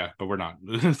 right? Yeah, but we're not.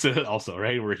 Also,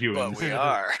 right? We're humans. But we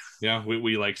are. Yeah,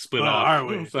 we like split but off. Are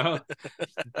we? So,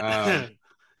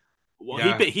 well,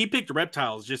 yeah. he picked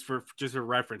reptiles just for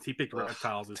reference. He picked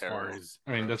reptiles as terrible. far as.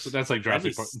 I mean, that's like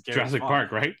Jurassic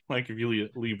Park, right? Like if you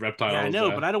leave reptiles. Yeah, I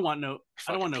know, but I don't want no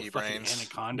fucking brains.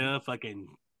 anaconda fucking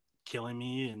killing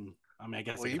me, and I mean, I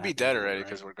guess. Well, you'd be dead already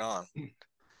because we're gone.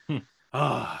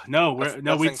 Oh no,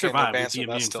 we'd survive. We'd be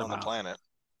immune still somehow. on the planet.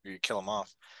 You kill them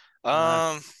off.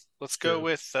 Let's go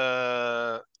with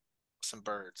some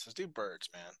birds. Let's do birds,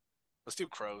 man. Let's do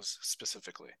crows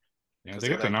specifically. Yeah, they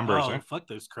got the numbers. Oh, fuck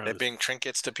those crows. They bring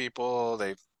trinkets to people.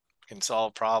 They can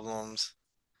solve problems.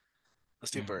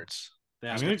 Let's do birds.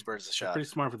 Yeah, birds a shot. Pretty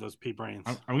smart for those pea brains.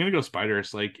 I'm gonna go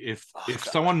spiders. Like if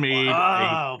someone made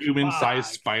a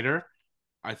human-sized spider,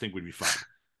 I think we'd be fine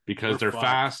because they're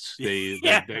fast. They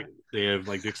have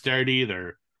like dexterity.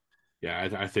 I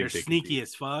think they're sneaky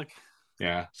as fuck.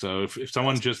 Yeah. So if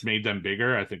someone just made them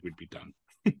bigger, I think we'd be done.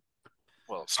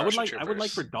 Well, I would like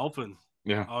for dolphins.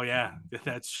 Yeah. Oh yeah,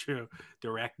 that's true. The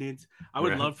arachnids. I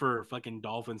would love for fucking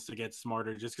dolphins to get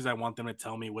smarter, just because I want them to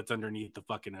tell me what's underneath the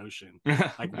fucking ocean.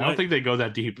 Like, I don't think they go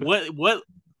that deep. What? Well,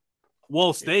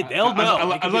 they'll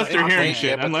know unless they're hearing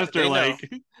shit. Unless they're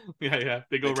like, yeah,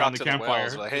 they go around the campfire.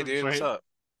 Like, hey, dude, what's up?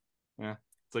 Yeah,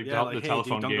 it's like the hey,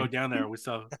 telephone dude, game. Don't go down there. We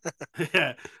saw.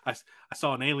 Yeah, I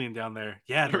saw an alien down there.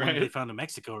 Yeah, the one they found in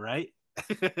Mexico, right?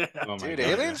 Oh my dude,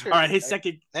 aliens. All right, his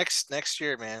second next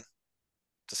year, man.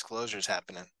 Disclosure's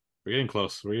happening. We're getting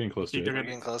close. We're getting close to it. We're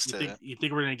getting close to it. You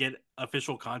think we're gonna get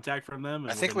official contact from them?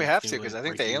 I think we have to, because I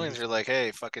think the aliens are like,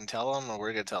 "Hey, fucking tell them, or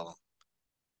we're gonna tell them."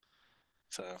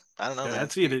 So I don't know, man.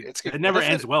 It never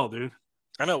ends well, dude.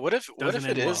 I know. What if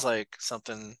it is like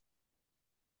something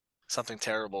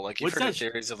terrible? Like you've heard of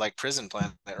theories of like prison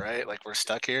planet, right? Like we're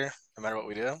stuck here no matter what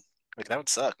we do. Like that would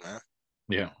suck, man.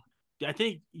 Yeah. I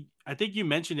think you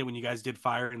mentioned it when you guys did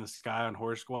Fire in the Sky on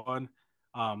Horror Squad.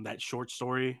 That short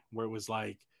story where it was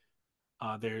like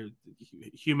they're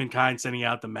humankind sending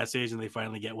out the message and they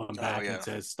finally get one back and it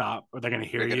says stop or they're gonna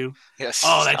hear you. Yes.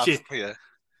 Oh, that shit. Yeah.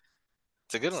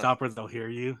 It's a good one. Stop or they'll hear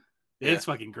you. It's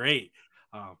fucking great.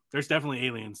 There's definitely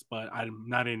aliens, but I'm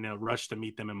not in a rush to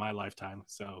meet them in my lifetime.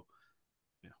 So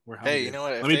we're hey, you know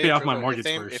what? Let me pay off my mortgage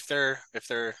first. If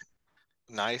they're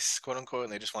nice, quote unquote,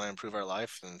 and they just want to improve our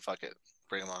life, then fuck it.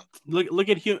 Bring them on. Look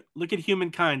at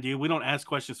humankind, dude. We don't ask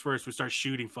questions first. We start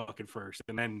shooting fucking first,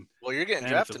 and then. Well, you're getting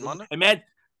drafted, Mondo.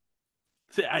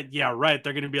 Yeah, right.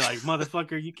 They're gonna be like,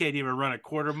 motherfucker, you can't even run a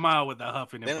quarter mile with a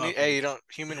huffing and puffing. Hey, you don't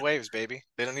human waves, baby.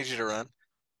 They don't need you to run.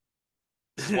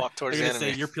 Just walk towards the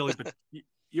enemy. Say,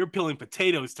 you're peeling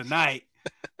potatoes tonight.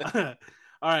 All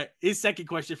right. His second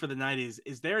question for the night is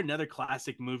there another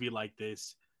classic movie like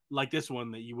this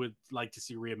one that you would like to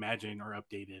see reimagined or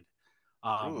updated?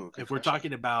 If we're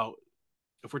talking about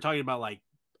like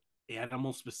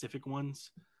animal specific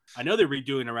ones, I know they're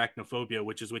redoing Arachnophobia,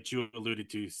 which is what you alluded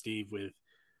to, Steve, with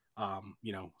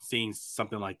seeing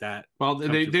something like that. Well,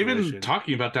 they've been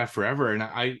talking about that forever, and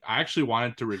I actually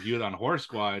wanted to review it on Horror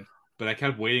Squad, but I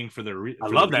kept waiting for I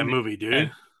love that movie,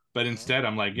 dude. But instead,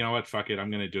 I'm like, you know what? Fuck it.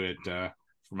 I'm gonna do it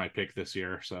for my pick this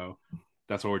year. So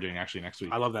that's what we're doing actually next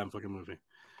week. I love that fucking movie.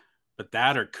 But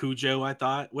that or Cujo, I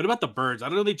thought. What about the birds? I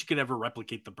don't think you could ever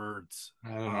replicate the birds. I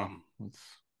don't know.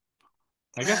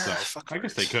 I guess so. Fuck I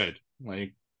guess they birds. could.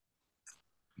 Like,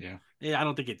 yeah. Yeah, I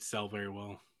don't think it'd sell very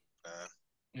well.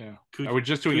 Yeah. Cujo, Are we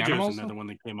just doing Cujo's animals? another one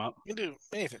that came up. You can do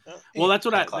anything. Well, that's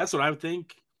what class. I would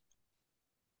think.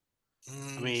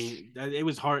 I mean, it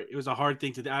was hard. It was a hard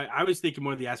thing to. I was thinking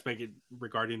more of the aspect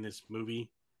regarding this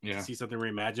movie to see something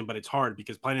reimagined, but it's hard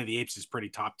because Planet of the Apes is pretty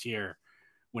top tier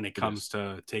when it comes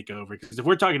to take over. Because if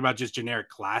we're talking about just generic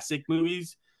classic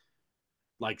movies,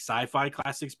 like sci-fi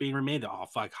classics being remade, oh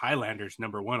fuck, Highlander's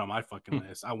number one on my fucking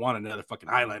list. I want another fucking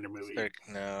Highlander movie. There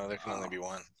can only be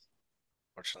one,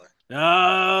 fortunately.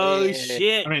 Oh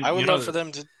shit! I mean, I would love for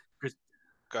them to.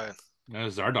 Go ahead.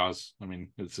 Zardoz. I mean,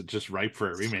 it's just ripe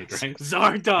for a remake, right?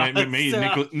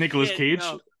 Zardoz. Nicolas Cage.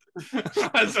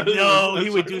 No, he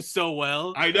would do so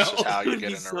well. I know. That's just how you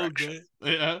get an so erection.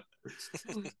 good. Yeah.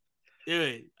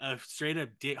 Dude, straight up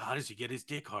dick. How does he get his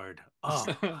dick hard? Oh,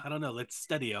 I don't know. Let's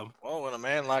study him. Well, when a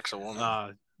man likes a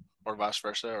woman, or vice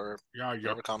versa, or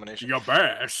a combination. Your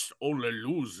best. Only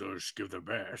losers give the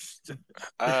best.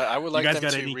 I would like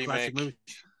them to remake.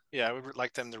 Yeah, I would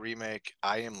like them to remake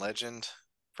I Am Legend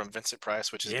from Vincent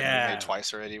Price, which has been remade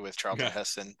twice already with Charlton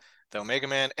Heston, the Omega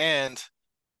Man, and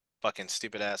fucking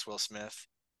stupid ass Will Smith.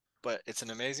 But it's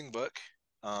an amazing book.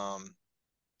 And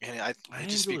it'd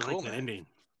just be cool, man. Ending.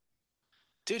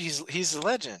 Dude, he's a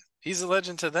legend. He's a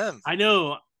legend to them. I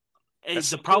know.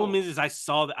 The problem is I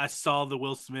saw the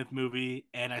Will Smith movie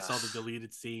and I saw the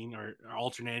deleted scene or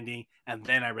alternate ending, and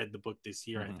then I read the book this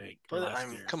year. I think. But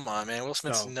come on, man. Will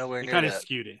Smith's nowhere near kind that. of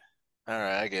skewed it. All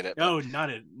right, I get it. No, not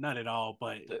at all.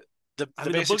 But the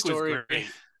basic story.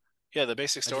 Yeah, the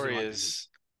basic story is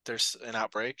there's an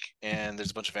outbreak and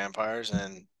there's a bunch of vampires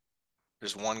and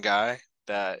there's one guy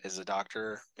that is a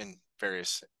doctor in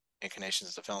various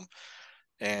incarnations of the film,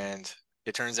 and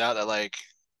it turns out that like,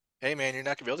 hey man, you're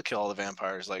not gonna be able to kill all the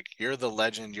vampires. Like, you're the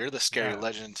legend, you're the scary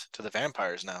legend to the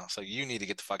vampires now. So you need to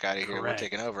get the fuck out of here. We're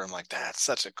taking over. I'm like, that's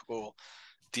such a cool,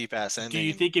 deep ass ending. Do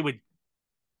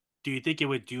you think it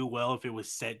would do well if it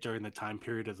was set during the time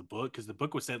period of the book? Because the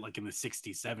book was set like in the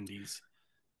 60s, 70s.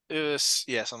 It was,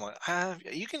 yes. I'm like,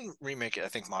 you can remake it, I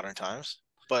think, modern times,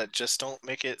 but just don't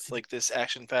make it like this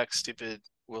action-packed, stupid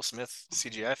Will Smith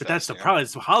CGI. But that's the problem.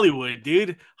 It's Hollywood,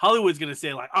 dude. Hollywood's gonna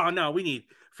say like, oh no, we need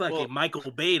fucking Michael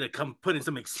Bay to come put in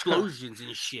some explosions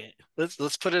and shit.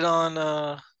 Let's put it on.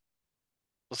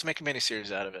 Let's make a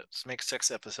miniseries out of it. Let's make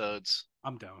 6 episodes.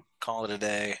 I'm down. Call it a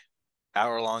day.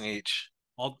 Hour long each.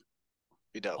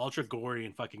 Be dope. Ultra gory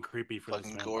and fucking creepy for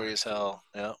fucking gory as hell.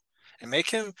 Yeah, and make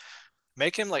him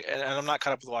like. And I'm not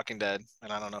caught up with Walking Dead,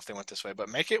 and I don't know if they went this way, but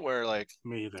make it where like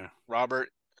me either. Robert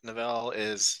Novell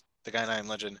is the guy in I Am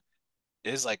Legend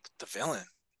is like the villain.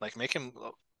 Like, make him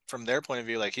from their point of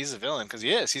view like he's a villain, because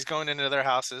he is. He's going into their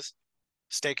houses,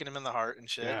 staking them in the heart and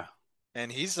shit. Yeah. And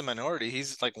he's the minority.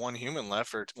 He's like one human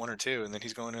left, or 1 or 2, and then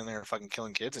he's going in there and fucking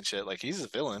killing kids and shit. Like, he's a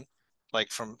villain.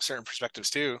 Like, from certain perspectives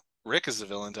too. Rick is the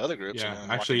villain to other groups. Yeah, you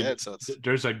know, actually, Dead, so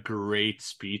there's a great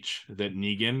speech that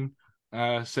Negan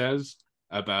says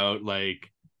about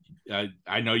like,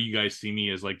 I know you guys see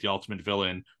me as like the ultimate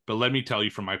villain, but let me tell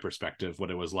you from my perspective what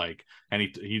it was like. And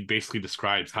he basically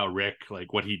describes how Rick,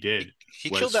 like what he did. He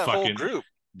killed that whole group.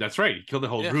 That's right. He killed the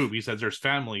whole group. He says there's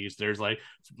families. There's like,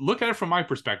 look at it from my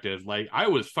perspective. Like, I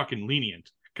was fucking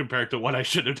lenient compared to what I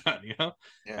should have done, you know?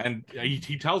 Yeah. And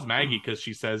he tells Maggie, because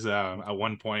she says at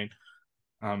one point,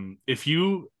 if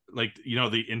you like, you know,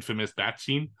 the infamous bat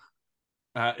scene,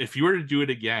 if you were to do it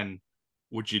again,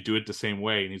 would you do it the same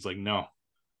way? And he's like, no.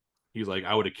 He's like,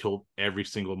 I would have killed every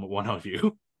single one of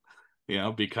you, you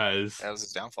know, because that was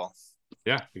his downfall.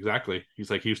 Yeah, exactly. He's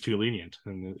like, he was too lenient.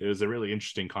 And it was a really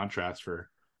interesting contrast for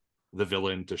the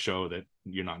villain to show that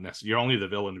you're not necessarily, you're only the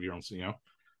villain of your own, you know,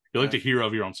 you're like the hero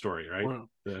of your own story, right?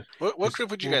 What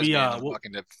group would you guys be in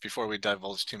Walking Dead before we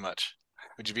divulge too much?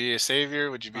 Would you be a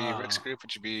savior? Would you be Rick's group?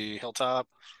 Would you be Hilltop?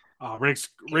 Rick's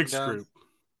group.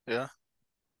 Yeah.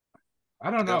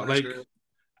 I don't know. Like,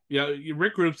 yeah,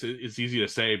 Rick groups is easy to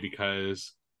say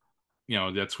because, you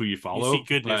know, that's who you follow. You see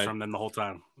goodness from them the whole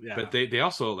time. Yeah. But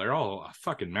they're all a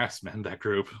fucking mess, man, that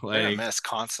group. Like, they're a mess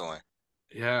constantly.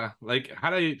 Yeah. Like,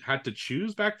 had I had to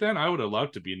choose back then, I would have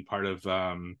loved to be in part of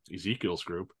Ezekiel's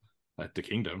group at the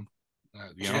Kingdom.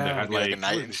 You know, they had like a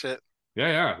night and shit.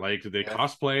 Yeah. Like, they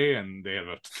cosplay and they have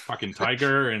a fucking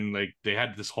tiger and like they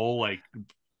had this whole like,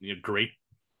 you know, great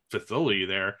facility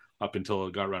there up until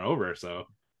it got run over. So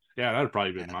yeah, that would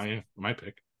probably be my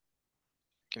pick.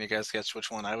 Can you guys guess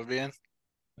which one I would be in?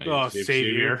 Oh,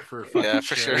 Savior for fucking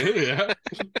for sure. sure. Yeah.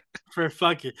 For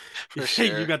fucking For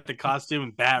sure. You got the costume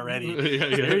and bat ready.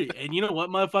 Yeah. And you know what,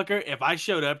 motherfucker? If I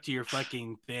showed up to your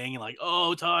fucking thing and like,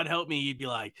 oh, Todd, help me, you'd be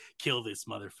like, kill this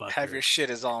motherfucker. Have your shit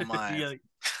is all mine. Yeah,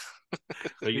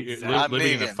 Like exactly.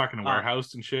 living in a Negan. fucking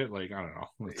warehouse and shit. Like, I don't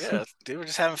know. Yeah, dude, we're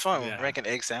just having fun. Yeah. We're making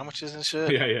egg sandwiches and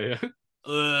shit. Yeah.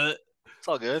 It's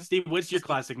all good. Steve, what's your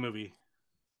classic movie?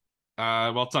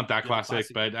 Well, it's not that You have a classic,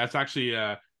 classic? but that's actually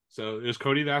so it was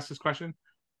Cody that asked this question.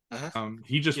 Uh-huh.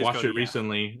 He just Yes, watched Cody, it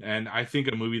recently, and I think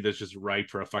a movie that's just ripe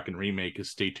for a fucking remake is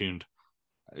Stay Tuned.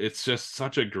 It's just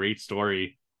such a great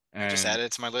story. I just And added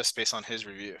it to my list based on his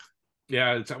review.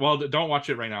 yeah, well, don't watch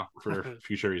it right now for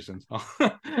future reasons.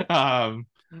 Yeah,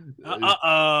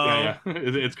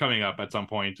 it's coming up at some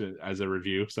point as a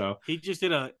review. So He just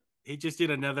did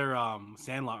another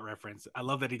Sandlot reference. I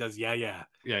love that he does yeah.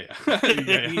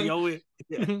 He always,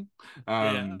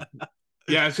 yeah.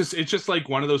 Yeah, it's just like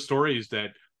one of those stories that,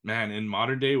 man, in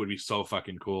modern day would be so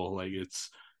fucking cool. Like it's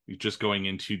just going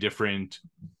into different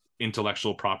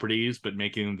intellectual properties, but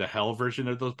making the hell version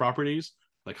of those properties.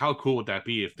 Like, how cool would that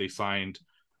be if they signed?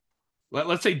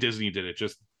 Let's say Disney did it.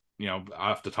 Just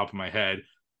off the top of my head,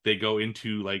 they go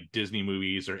into like Disney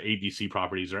movies or ABC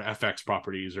properties or FX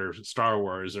properties or Star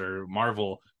Wars or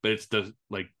Marvel, but it's the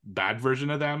like bad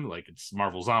version of them. Like it's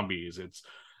Marvel Zombies. It's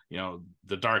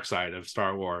the dark side of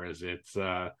Star Wars. It's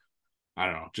I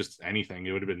don't know, just anything.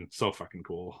 It would have been so fucking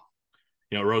cool.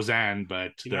 Roseanne,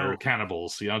 but they're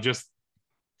cannibals. Just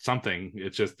something.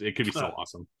 It could be so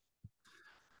awesome.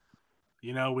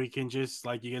 We can just,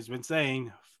 like you guys have been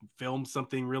saying, film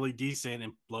something really decent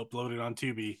and upload it on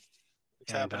Tubi.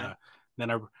 It's happening.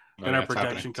 Then our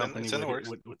production company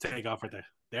would take off right there.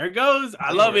 There it goes.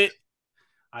 I love it.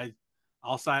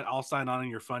 I'll sign on in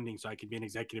your funding so I can be an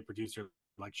executive producer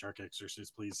like Shark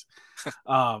Exorcist, please.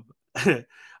 All right.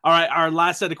 Our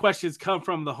last set of questions come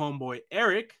from the homeboy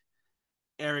Eric.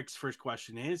 Eric's first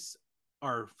question is,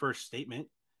 our first statement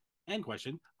and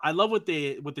question: I love what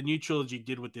the new trilogy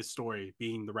did with this story,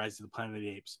 being the Rise of the Planet of the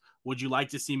Apes. Would you like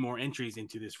to see more entries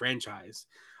into this franchise?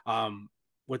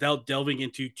 Without delving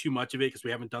into too much of it, because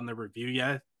we haven't done the review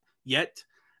yet,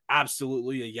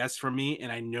 absolutely a yes for me. And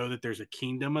I know that there's a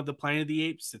Kingdom of the Planet of the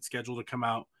Apes that's scheduled to come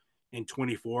out in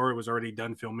 2024. It was already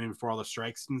done filming before all the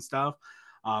strikes and stuff.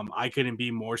 I couldn't be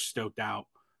more stoked out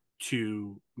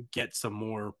to get some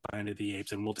more Planet of the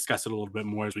Apes, and we'll discuss it a little bit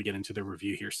more as we get into the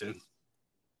review here soon.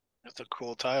 That's a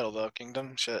cool title, though.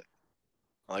 Kingdom. Shit.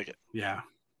 I like it. Yeah.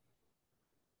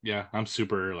 Yeah, I'm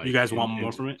super like. You guys want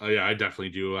more from it? Oh yeah, I definitely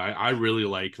do. I really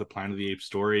like the Planet of the Apes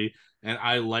story, and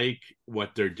I like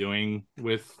what they're doing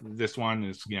with this one.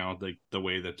 Is like the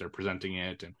way that they're presenting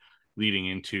it and leading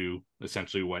into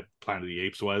essentially what Planet of the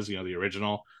Apes was. The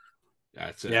original.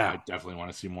 That's it. I definitely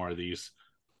want to see more of these,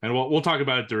 and we'll talk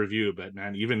about it the review. But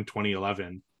man, even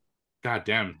 2011,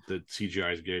 goddamn, the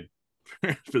CGI is good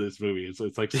for this movie. It's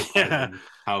like surprising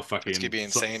how fucking it's gonna be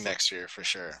insane next year for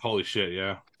sure. Holy shit,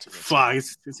 yeah. Fuck,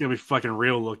 it's gonna be fucking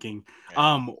real looking.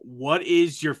 Yeah. What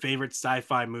is your favorite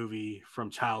sci-fi movie from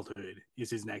childhood? Is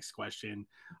his next question.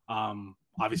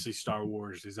 Obviously Star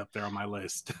Wars is up there on my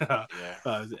list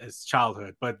as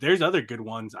childhood, but there's other good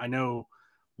ones. I know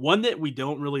one that we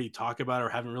don't really talk about or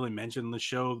haven't really mentioned in the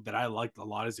show that I liked a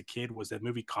lot as a kid was that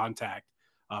movie Contact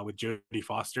with Jodie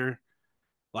Foster.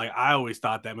 Like, I always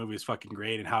thought that movie was fucking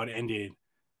great, and how it ended,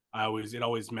 it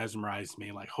always mesmerized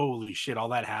me. Like, holy shit, all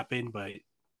that happened, but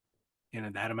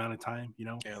in that amount of time,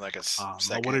 Yeah, like a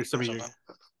second. What are some of your,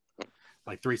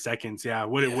 like 3 seconds? Yeah.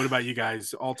 What about you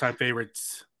guys? All-time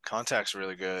favorites? Contact's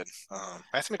really good.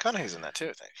 Matthew McConaughey's in that too,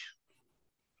 I think.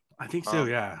 I think so,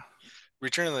 yeah.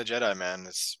 Return of the Jedi, man.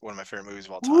 It's one of my favorite movies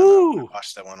of all time. I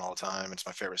watch that one all the time. It's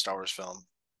my favorite Star Wars film.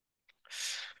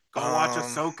 Go watch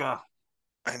Ahsoka.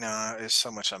 I know, there's so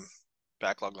much I'm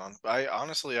backlogged on. I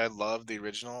love the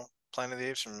original Planet of the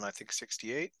Apes from I think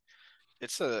 '68.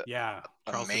 It's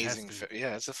amazing.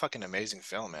 It's a fucking amazing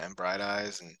film, man. Bright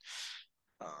Eyes and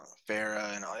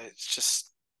Farah and all. It's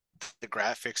just the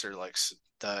graphics are like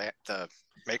the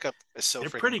makeup is so. They're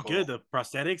pretty cool. Good. The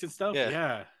prosthetics and stuff.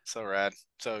 Yeah, so rad.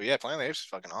 So yeah, Planet of the Apes is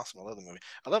fucking awesome. I love the movie.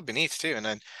 I love Beneath too, and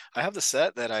then I have the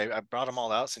set that I brought them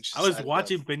all out since. I was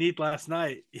watching Beneath last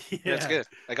night. Yeah, it's good.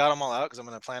 I got them all out because I'm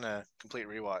gonna plan a complete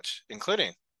rewatch,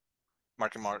 including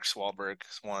Marky Mark's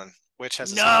Wahlberg's one, which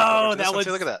has that was.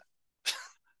 Look at that.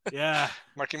 Yeah,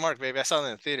 Marky Mark, baby. I saw it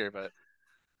in the theater, but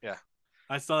yeah,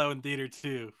 I saw that in theater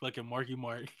too. Fucking Marky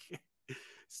Mark.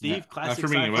 Steve, classic. For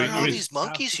me, what are all these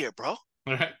monkeys here, bro?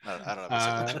 I don't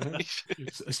know.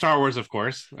 Star Wars, of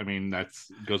course. I mean, that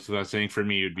goes without saying. For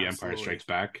me, it would be Empire Strikes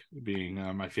Back being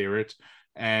my favorite,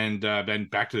 and then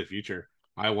Back to the Future.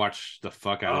 I watched the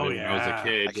fuck out of Oh it when I was a yeah,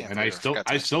 I kid, can't and believe I forgot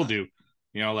to I mention still that. do.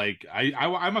 You know, like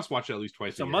I must watch it at least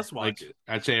twice it's a a year. must Like watch.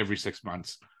 I'd say every 6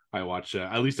 months I watch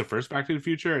at least the first Back to the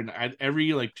Future, and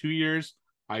every like 2 years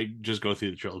I just go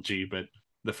through the trilogy. But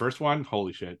the first one,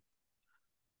 holy shit,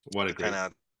 what a 10 great,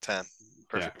 out of 10. yeah,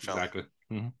 Perfect film. exactly.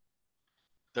 Hmm.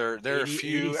 There are a 80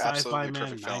 few sci-fi, absolutely man,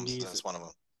 perfect films, and 90s. it's one of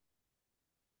them.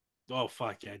 Oh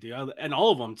fuck yeah, dude! And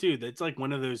all of them too. That's like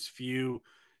one of those few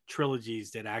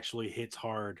trilogies that actually hits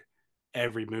hard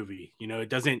every movie. You know, it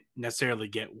doesn't necessarily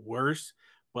get worse,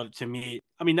 but to me,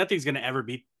 I mean, nothing's gonna ever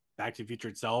beat Back to the Future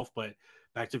itself. But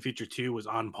Back to the Future 2 was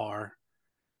on par.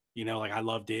 You know, like I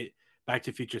loved it. Back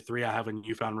to the Future 3, I have a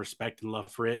newfound respect and love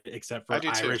for it, except I for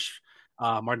do too. Irish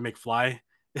Martin McFly,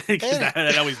 because Eh,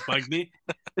 that always bugged me.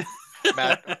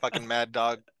 fucking Mad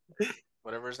Dog,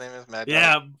 whatever his name is, Mad Dog.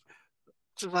 Yeah,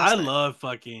 What's his I last name? love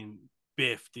fucking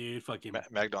Biff, dude. Fucking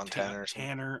Magdon Tanner or something.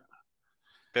 Tanner.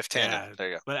 Biff Tannen. Yeah, There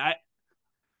you but I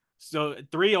so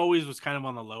three always was kind of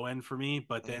on the low end for me,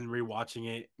 but go. then rewatching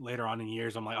it later on in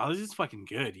years, I'm like, oh, this is fucking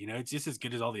good. You know, it's just as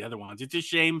good as all the other ones. It's a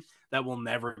shame that we'll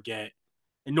never get,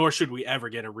 and nor should we ever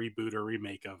get a reboot or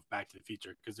remake of Back to the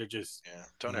Future because they're just Yeah,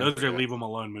 don't ever those are do it. leave them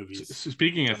alone movies.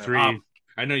 Speaking of Don't ever. three,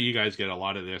 I know you guys get a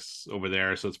lot of this over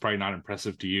there, so it's probably not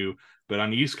impressive to you. But on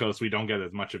the East Coast, we don't get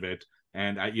as much of it.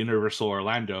 And at Universal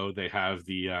Orlando, they have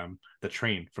the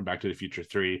train from Back to the Future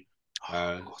 3,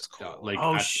 Oh, it's cool. like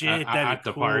Oh shit, that'd at be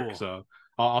the park. cool. So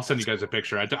I'll send That's you guys a cool.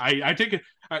 picture. I take it.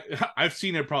 I've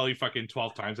seen it probably fucking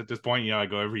 12 times at this point. You know, I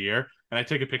go every year, and I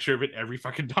take a picture of it every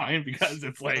fucking time because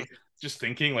it's like just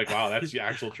thinking like, wow, that's the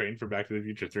actual train from Back to the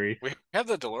Future 3. We have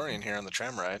the DeLorean here on the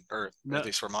tram ride, or at No,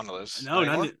 least where Mondo lives. no, Not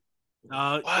none. anymore?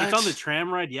 It's on the What?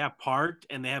 tram ride, yeah, parked,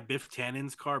 and they have Biff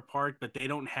Tannen's car parked, but they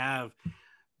don't have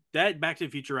that. Back to the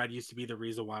Future ride used to be the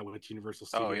reason why I went to Universal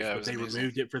Oh, Studios, yeah, it but was they amusing.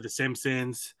 removed it for The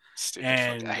Simpsons, Stupid fuck.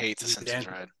 I and hate the Simpsons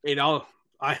then ride. it all.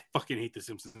 I fucking hate The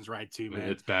Simpsons ride too, man.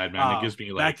 It's bad, man. It gives me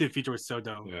Back like, to the Future was so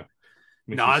dumb. yeah,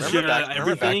 makes me sick. Nausea, Remember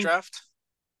everything. Backdraft?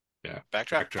 Yeah,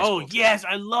 Backdraft was backtrack. Oh cool too. yes,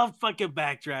 I love fucking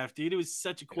Backdraft, dude. It was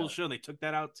such a cool Yeah. show. They took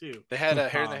that out too. They had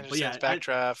Harry and the But yeah, Hendersons,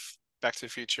 Backdraft, Back to the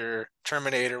Future,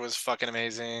 Terminator was fucking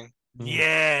amazing.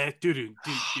 yeah, dude.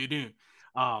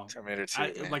 Terminator 2,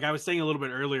 I man. like I was saying a little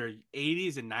bit earlier,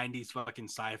 80s and 90s fucking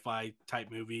sci-fi type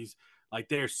movies, like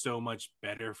they're so much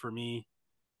better for me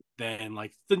than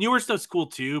like the newer stuff's cool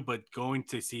too, but going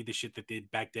to see the shit that they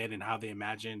did back then and how they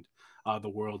imagined the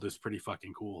world is pretty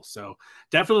fucking cool. So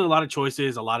definitely a lot of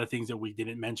choices, a lot of things that we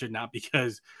didn't mention, not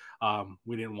because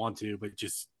we didn't want to, but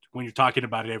just when you're talking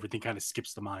about it, everything kind of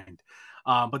skips the mind.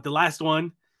 But the last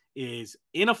one is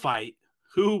in a fight,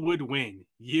 who would win,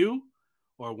 you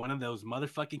or one of those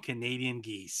motherfucking Canadian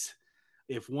geese?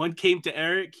 If one came to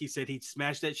Eric, he said he'd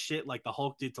smash that shit like the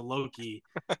Hulk did to Loki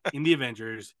in the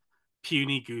Avengers,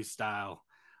 puny goose style.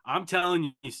 I'm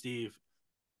telling you, Steve,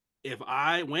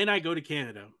 when I go to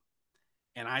Canada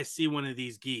and I see one of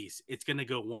these geese, it's gonna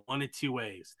go one of two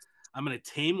ways. I'm gonna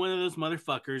tame one of those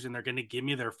motherfuckers and they're gonna give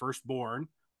me their firstborn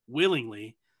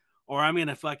willingly, or I'm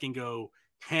gonna fucking go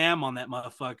ham on that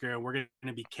motherfucker and we're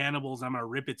gonna be cannibals. I'm gonna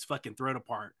rip its fucking throat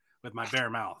apart with my bare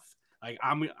mouth. Like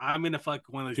I'm gonna fuck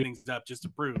one of those things up just to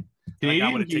prove that I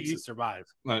got what Canadian it takes to geese, survive.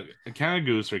 like a Canada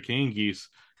goose or Canadian geese,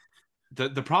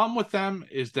 the problem with them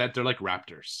is that they're like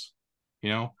raptors. You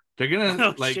know, they're gonna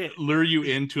Oh like shit! lure you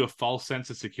into a false sense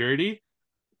of security,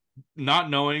 not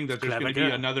knowing that there's gonna be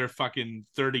Clever. another fucking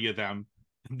 30 of them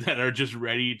that are just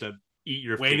ready to eat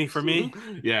your Waiting face. for me.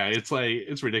 Yeah, it's like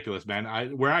it's ridiculous,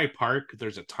 man. Where I park,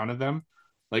 there's a ton of them.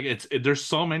 Like there's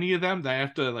so many of them that I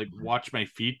have to like watch my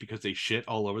feet because they shit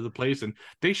all over the place, and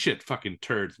they shit fucking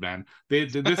turds, man.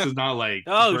 This is not like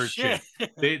Oh bird shit!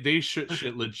 shit. They shit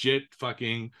legit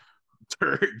fucking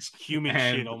turds, Human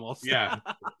shit and almost. yeah,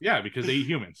 because they eat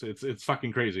humans. It's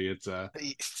fucking crazy. It's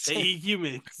They eat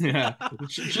humans. yeah, I'm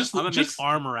gonna make just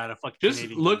armor out of fucking just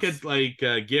Canadian look geese. at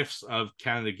like gifs of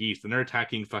Canada geese, and they're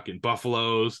attacking fucking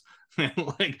buffaloes and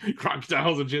like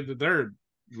crocodiles and shit. They're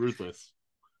ruthless.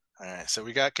 All right, so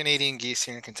we got Canadian geese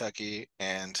here in Kentucky,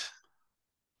 and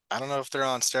I don't know if they're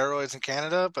on steroids in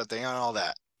Canada, but they on all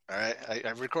that. All right,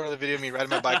 I recorded the video of me riding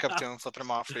my bike up to them, flipping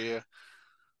them off for you.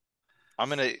 I'm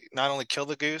gonna not only kill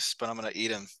the goose, but I'm gonna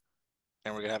eat him,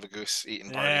 and we're gonna have a goose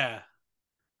eating party. Yeah.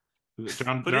 Put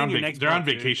They're it in on your next they're on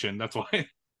book, dude. vacation. That's why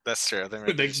That's true.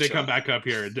 They're they come back up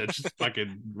here and it's just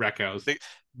fucking wreck house. We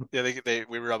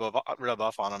rub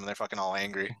off on them, and they're fucking all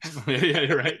angry. Yeah,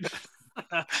 you're right.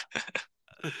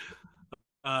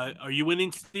 Are you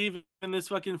winning, Steve, in this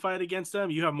fucking fight against them?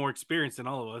 You have more experience than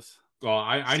all of us. Well,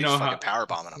 I Steve's know fucking how power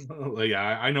bombing them. yeah,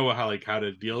 I know how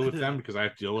to deal with them because I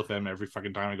have to deal with them every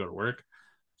fucking time I go to work.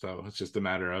 So it's just a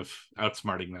matter of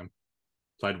outsmarting them.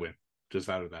 So I'd win. Just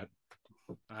out of that.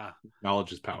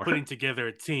 Knowledge is power. Putting together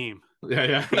a team.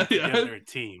 Yeah. Putting together a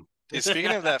team. Dude,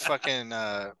 speaking of that fucking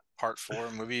part 4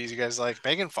 movies you guys like,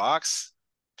 Megan Fox,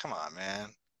 come on, man.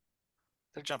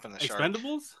 They're jumping the shark.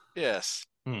 Expendables? Yes.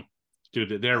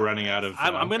 Dude, they're running out of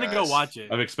I'm gonna go watch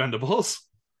it. Of Expendables.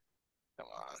 Come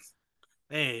on.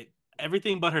 Hey,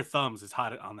 everything but her thumbs is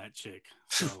hot on that chick.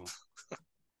 So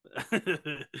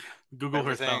Google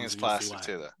Everything her thumbs. is plastic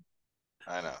too, though.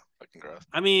 I know. Fucking gross.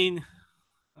 I mean,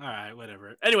 all right,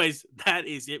 whatever. Anyways, that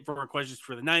is it for our questions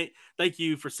for the night. Thank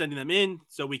you for sending them in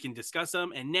so we can discuss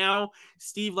them. And now,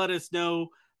 Steve let us know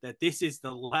that this is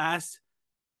the last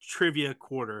trivia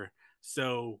quarter.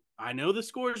 So I know the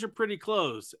scores are pretty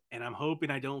close, and I'm hoping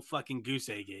I don't fucking goose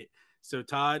egg it. So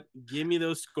Todd, give me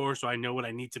those scores so I know what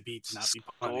I need to beat to not be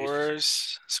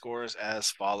punished. Scores as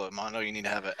follow. Mondo, you need to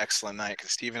have an excellent night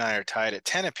because Steve and I are tied at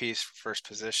 10 apiece for first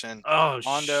position. Oh,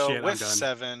 Mondo shit, with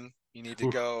 7. You need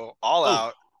to go all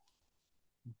out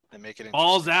and make it interesting.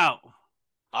 Balls out. All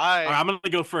right, I'm going to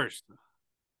go first.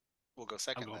 We'll go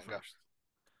second. I'm going then.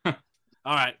 first.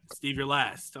 All right, Steve, you're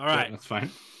last. All right. Yeah, that's fine.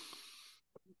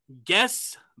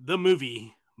 Guess the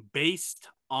movie based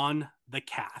on the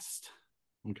cast.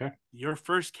 Okay. Your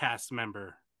first cast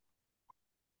member,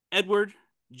 Edward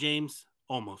James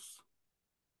Olmos.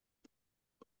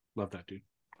 Love that dude.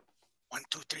 1,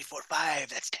 2, 3, 4, 5.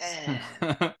 That's 10.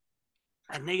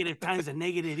 A negative times a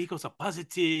negative equals a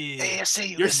positive. Hey, I say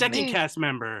Your second cast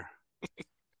member.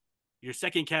 Your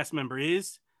second cast member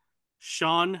is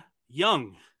Sean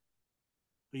Young,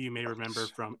 who you may remember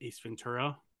from Ace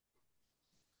Ventura.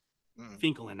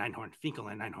 Finkel and Einhorn. Finkel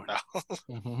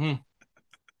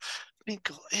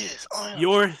is on.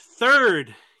 Your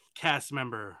third cast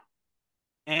member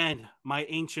and my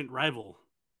ancient rival,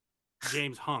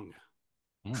 James Hung.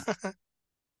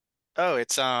 Oh,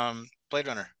 it's Blade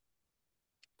Runner.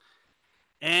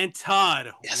 And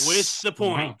Todd with the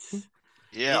point.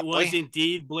 Yeah, it was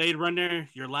indeed Blade Runner.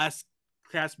 Your last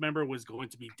cast member was going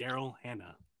to be Daryl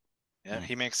Hannah. Yeah,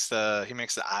 he makes the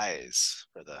eyes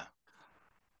for the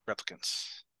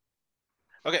replicants.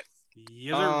 Okay.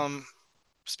 Yes,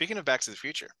 speaking of Back to the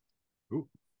Future,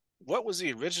 what was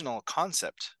the original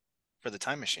concept for the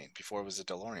time machine before it was a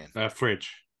DeLorean?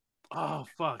 Fridge. Oh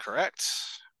fuck. Correct.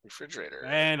 Refrigerator.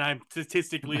 And I'm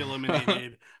statistically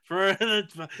eliminated for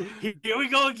the. Here we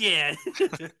go again.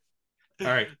 All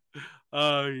right.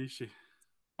 Oh shit.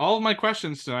 All of my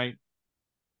questions tonight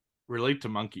relate to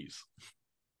monkeys.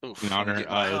 Oof, in honor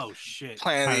oh shit.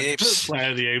 Planet of the Apes.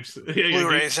 Planet of the Apes.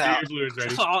 Blu-rays out. Blu-rays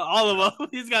ready. All of them.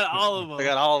 He's got all of them. I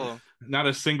got all of them. Not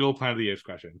a single Planet of the Apes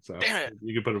question. So damn it.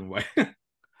 You can put them away.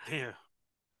 Damn.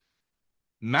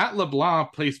 Matt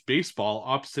LeBlanc plays baseball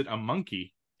opposite a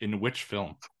monkey in which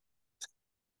film?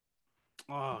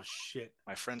 Oh shit.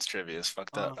 My friend's trivia is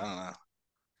fucked up. I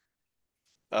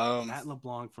don't know. Matt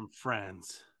LeBlanc from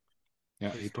Friends. Yeah,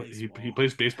 he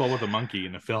plays baseball with a monkey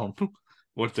in a film.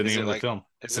 What's the name of the film?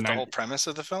 Is it the whole premise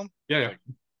of the film? Yeah.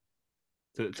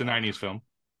 It's a 90s film.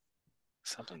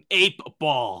 Something. Ape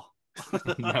Ball.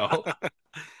 No.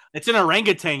 It's an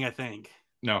orangutan, I think.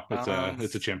 No,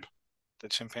 it's a chimp. The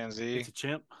chimpanzee. It's a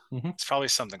chimp. Mm-hmm. It's probably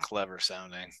something clever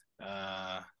sounding.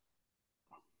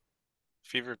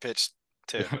 Fever Pitch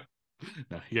 2.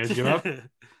 No, you guys give up?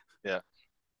 Yeah.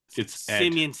 It's Ed.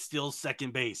 Simeon steals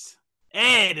second base.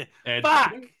 Ed.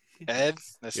 Fuck. Ed.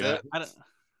 That's it.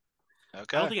 I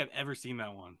don't think I've ever seen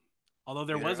that one. Although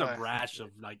there was a rash of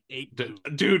like 8.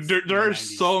 Dude, there are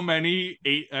so many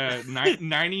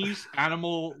 90s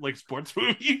animal like sports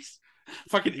movies.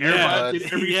 Fucking Air Bud in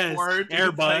every sport.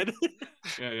 Air Bud.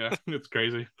 Yeah, it's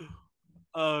crazy.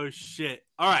 Oh shit!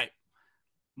 All right,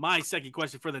 my second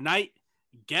question for the night: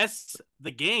 guess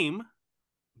the game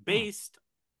based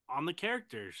on the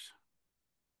characters.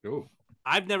 Oh,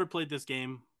 I've never played this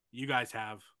game. You guys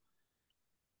have.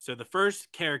 So the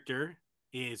first character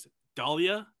is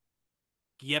Dahlia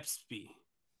Giepsby.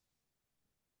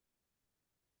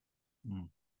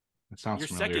 That sounds Your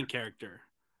familiar. second character,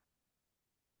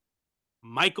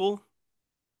 Michael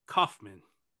Kaufman.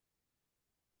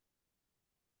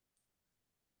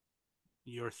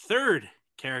 Your third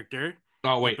character.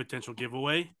 Oh wait, potential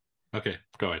giveaway. Okay,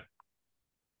 go ahead.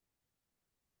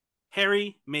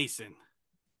 Harry Mason.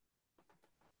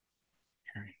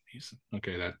 Harry Mason.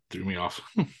 Okay, that threw me off.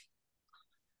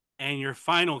 And your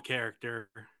final character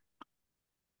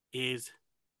is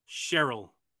Cheryl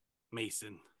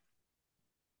Mason.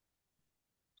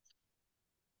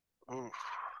 Ooh.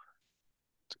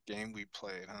 It's a game we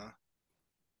played, huh?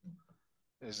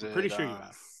 Is it? Pretty sure you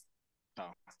have.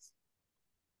 Oh.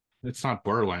 It's not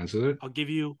Borderlands, is it? I'll give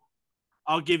you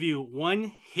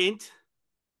one hint.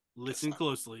 Listen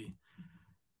closely.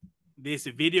 this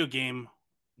video game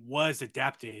was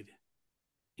adapted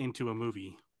into a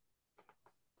movie.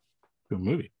 A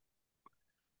movie.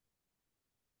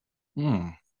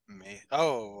 No,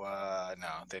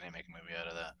 they didn't make a movie out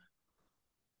of that.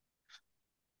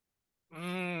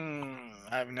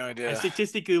 I have no idea. I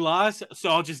statistically lost, so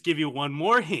I'll just give you one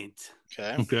more hint.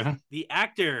 Okay. The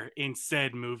actor in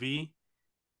said movie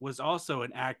was also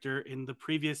an actor in the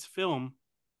previous film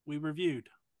we reviewed.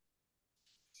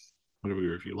 What did we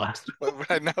review last?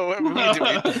 I know. What movie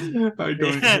did we? I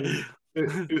don't.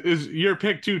 Is your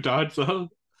pick too, Todd? So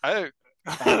I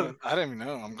don't even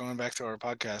know. I'm going back to our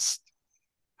podcast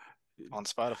on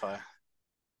Spotify.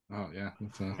 Oh yeah,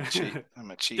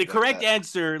 I'm a cheat. The correct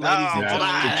answer, ladies and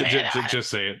gentlemen. Just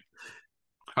say it.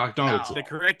 The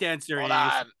correct answer is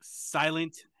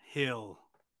Silent Hill.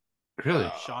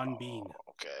 Really? Sean Bean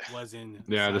was in.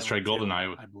 Yeah, let's try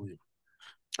GoldenEye. I believe.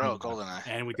 Oh, GoldenEye.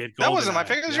 And we did GoldenEye. That wasn't my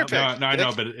pick. It was your pick. No, I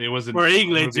know, but it wasn't for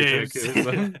England, James.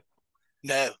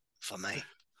 No, for me.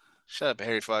 Shut up,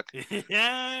 Harry fuck.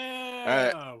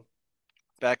 Yeah. All right.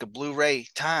 Back of Blu-ray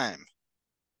time.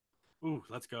 Ooh,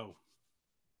 let's go.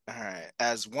 All right.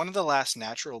 As one of the last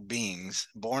natural beings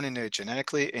born in a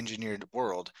genetically engineered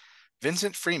world,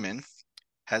 Vincent Freeman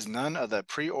has none of the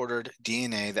pre-ordered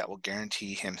DNA that will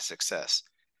guarantee him success.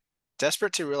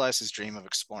 Desperate to realize his dream of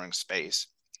exploring space,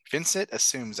 Vincent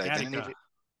assumes identity.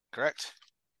 Correct.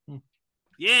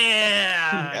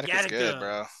 Yeah, Gattaca's good,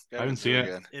 bro. I haven't seen it.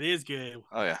 Good. It is good.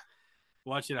 Oh yeah.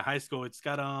 Watched it in high school. It's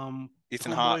got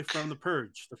Ethan Hawke from The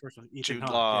Purge, the first one. Ethan Jude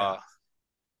Hawke, Law,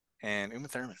 and Uma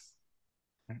Thurman.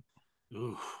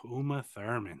 Ooh, Uma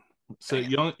Thurman. So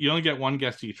you only get one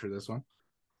guess each for this one.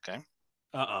 Okay.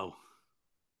 Uh-oh.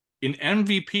 In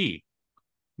MVP,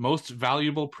 most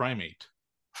valuable primate,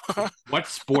 what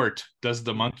sport does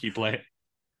the monkey play?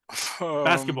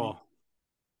 Basketball.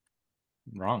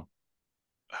 Wrong.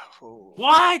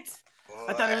 What?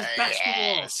 I thought it was basketball.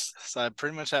 Yes. So I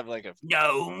pretty much have like a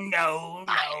No.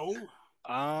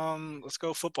 Let's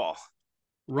go football.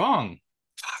 Wrong.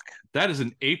 Fuck. That is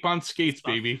an ape on skates,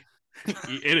 baby.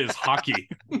 It is hockey.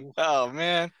 Oh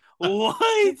man.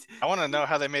 What? I want to know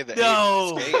how they made the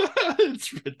ape skate.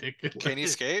 It's ridiculous. Can he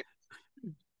skate?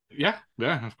 Yeah,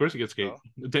 of course he gets skate.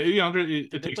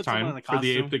 It takes time for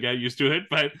the ape to get used to it,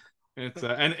 but it's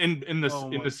and in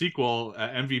the sequel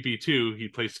MVP 2 he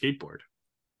plays skateboard.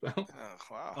 So,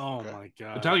 wow. Oh my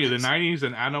god. I tell you, the 90s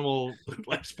and animal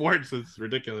like sports is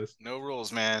ridiculous. No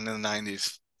rules, man, in the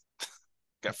 90s.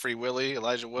 Got Free Willy,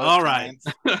 Elijah Wood. All right.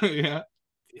 Yeah.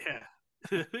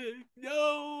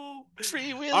 No.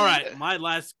 Free Willy. All right, my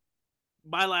last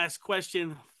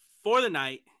question for the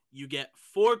night. You get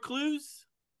 4 clues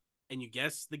and you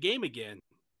guess the game again.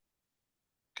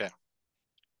 Okay.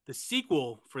 The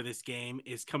sequel for this game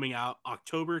is coming out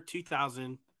October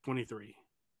 2023.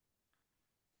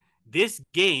 This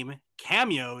game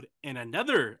cameoed in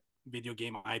another video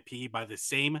game IP by the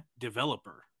same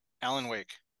developer. Alan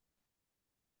Wake.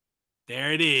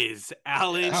 There it is.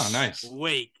 Alan nice.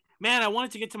 Wake. Man, I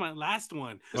wanted to get to my last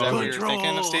one. Is that what you're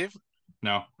thinking of, Steve?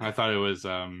 No, I thought it was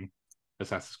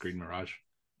Assassin's Creed Mirage.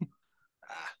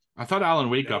 I thought Alan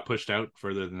Wake got pushed out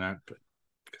further than that, but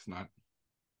it's not.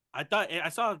 I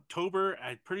saw October.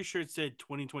 I'm pretty sure it said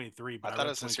 2023, but I thought it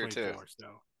was this year too.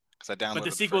 So. Because I downloaded. But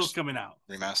the sequel's coming out.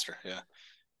 Remaster, yeah.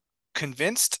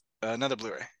 Convinced, another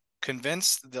Blu-ray.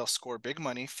 Convinced they'll score big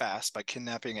money fast by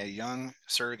kidnapping a young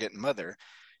surrogate mother,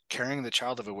 carrying the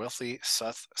child of a wealthy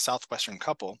southwestern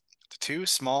couple, the 2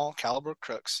 small caliber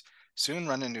crooks soon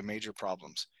run into major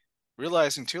problems.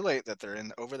 Realizing too late that they're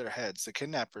in over their heads, the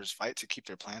kidnappers fight to keep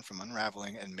their plan from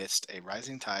unraveling amidst a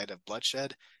rising tide of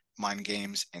bloodshed, mind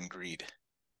games, and greed.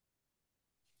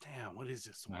 Damn, what is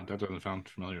this one? That doesn't sound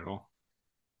familiar at all.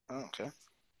 Oh, okay.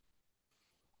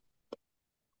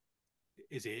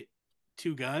 Is it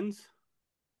 2 guns?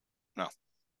 No.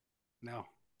 Oh.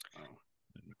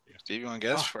 Steve, you want to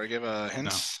guess before I give a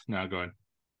hint? No, go ahead.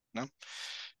 No?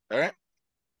 All right.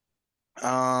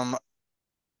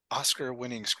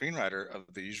 Oscar-winning screenwriter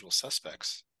of The Usual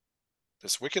Suspects.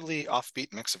 This wickedly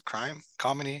offbeat mix of crime,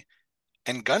 comedy,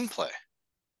 and gunplay.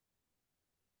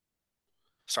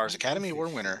 Stars Academy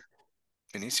Award winner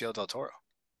Benicio del Toro.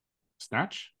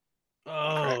 Snatch?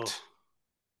 Oh.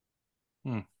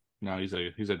 Correct. No, he's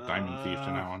a diamond thief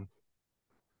in that one.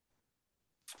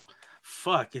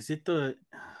 Fuck, is it the...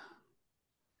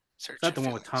 Search Is that the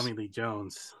one with Tommy Lee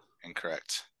Jones?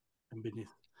 Incorrect.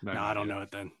 No, I don't know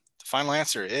it then. The final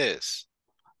answer is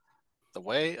The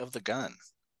Way of the Gun.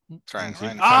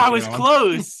 Ryan, I was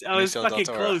close. I was fucking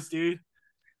close, dude.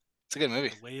 It's a good movie.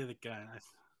 The Way of the Gun.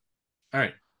 All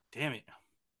right. Damn it.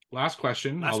 Last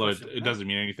question, although it doesn't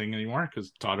mean anything anymore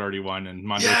because Todd already won and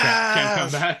Mondo can't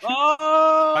come back.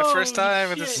 Oh, my first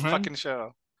time in this fucking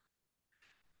show.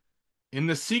 In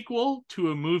the sequel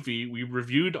to a movie we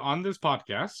reviewed on this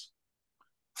podcast,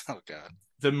 oh god,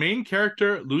 the main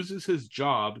character loses his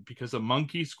job because a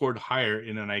monkey scored higher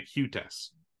in an IQ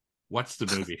test. What's the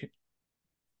movie?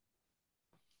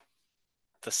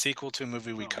 The sequel to a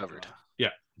movie we covered. God.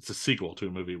 Yeah, it's a sequel to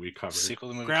a movie we covered. Sequel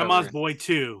to a movie Grandma's Boy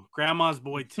 2. Grandma's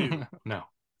Boy 2. No.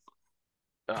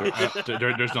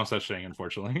 There's no such thing,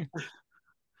 unfortunately.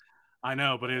 I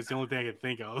know, but it's the only thing I could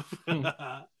think of.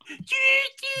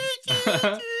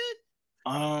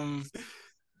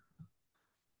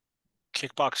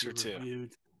 Kickboxer 2.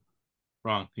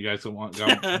 Wrong. You guys want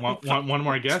one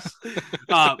more guess?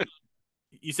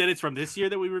 You said it's from this year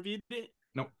that we reviewed it?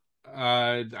 No.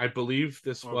 I believe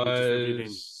this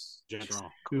was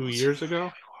 2 years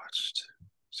ago.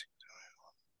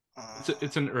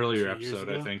 It's an earlier episode,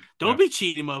 I think. Don't be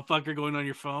cheating, motherfucker, going on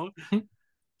your phone.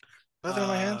 Nothing in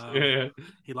my hand. Yeah.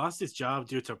 He lost his job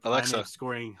due to Alexa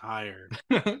scoring higher.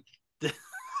 She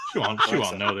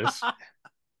won't know this.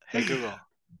 Hey Google.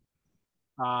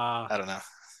 I don't know.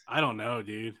 I don't know,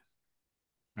 dude.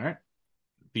 All right.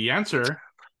 The answer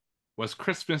was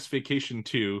Christmas Vacation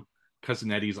 2,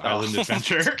 Cousin Eddie's Island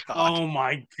Adventure. Oh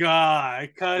my god.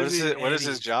 What is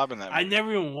his job in that movie? I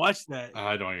never even watched that.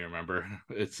 I don't even remember.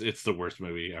 It's the worst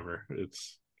movie ever.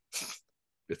 It's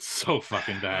so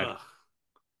fucking bad. Ugh.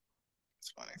 It's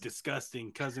funny.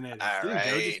 Disgusting. Cousin Eddie. All Didn't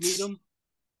Joe just meet him?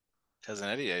 Cousin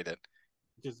Eddie ate it.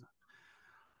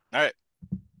 All right.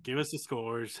 Give us the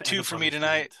scores. 2 for me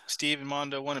tonight. Steve and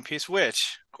Mondo 1 apiece.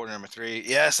 Which, quarter number 3.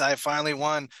 Yes, I finally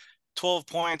won. 12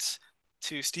 points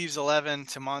to Steve's 11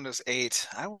 to Mondo's 8.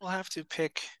 I will have to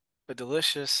pick a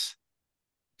delicious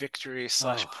victory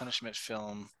 / punishment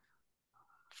film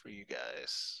for you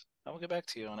guys. I will get back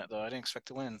to you on it, though. I didn't expect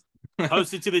to win.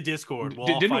 Post it to the Discord.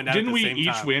 We'll all find out didn't at the we same each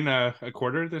time. win a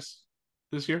quarter this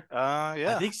year?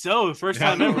 Yeah. I think so. First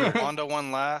time ever. Mondo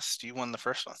won last. You won the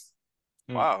first one.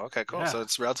 Wow. Okay, cool. Yeah. So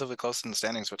it's relatively close in the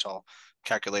standings, which I'll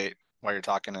calculate while you're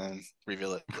talking and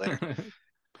reveal it later.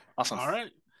 Awesome. All right.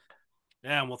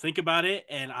 Yeah, and we'll think about it.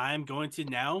 And I'm going to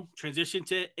now transition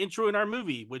to intro in our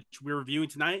movie, which we're reviewing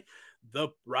tonight, The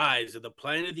Rise of the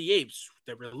Planet of the Apes,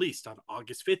 that released on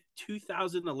August 5th,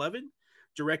 2011,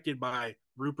 directed by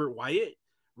Rupert Wyatt,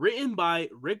 written by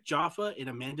Rick Jaffa and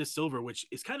Amanda Silver, which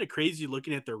is kind of crazy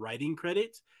looking at their writing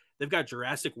credits. They've got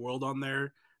Jurassic World on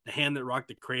there, The Hand That Rocked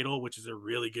the Cradle, which is a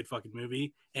really good fucking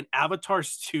movie, and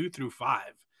Avatars 2 through 5,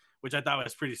 which I thought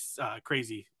was pretty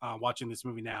crazy watching this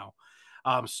movie now.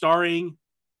 Starring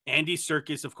Andy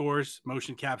Serkis, of course,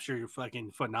 motion capture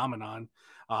fucking phenomenon.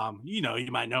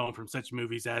 You might know him from such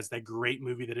movies as that great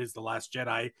movie that is The Last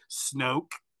Jedi,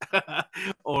 Snoke,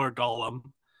 or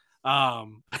Gollum.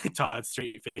 Todd's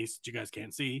straight face that you guys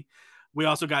can't see. We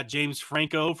also got James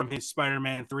Franco from his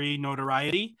Spider-Man 3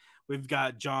 notoriety. We've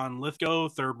got John Lithgow,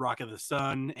 Third Rock of the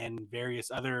Sun, and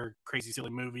various other crazy silly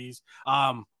movies.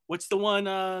 What's the one?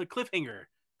 Cliffhanger.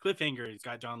 Cliffhanger has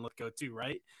got John Lithgow too,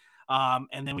 right?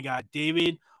 And then we got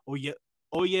David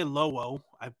Oyelowo,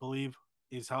 I believe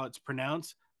is how it's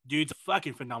pronounced. Dude's a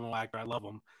fucking phenomenal actor. I love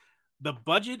him. The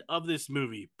budget of this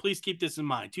movie, please keep this in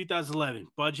mind. 2011,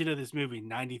 budget of this movie,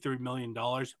 $93 million.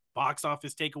 Box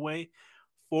office takeaway,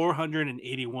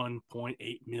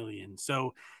 $481.8 million.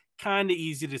 So kind of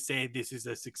easy to say this is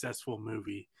a successful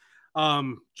movie.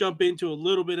 Jump into a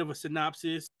little bit of a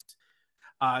synopsis.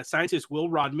 Scientist Will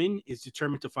Rodman is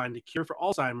determined to find a cure for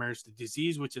Alzheimer's, the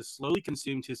disease which has slowly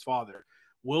consumed his father.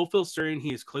 Will feels certain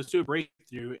he is close to a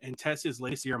breakthrough and tests his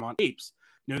latest serum on apes,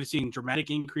 noticing dramatic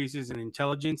increases in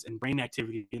intelligence and brain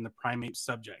activity in the primate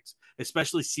subjects,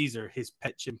 especially Caesar, his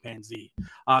pet chimpanzee.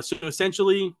 So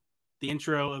essentially, the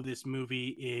intro of this movie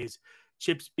is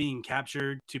chips being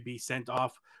captured to be sent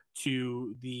off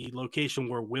to the location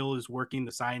where Will is working,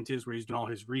 the scientist, where he's doing all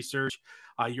his research.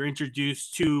 You're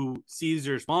introduced to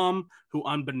Caesar's mom, who,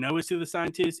 unbeknownst to the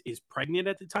scientist, is pregnant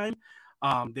at the time.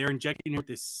 They're injecting her with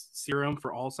this serum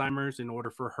for Alzheimer's in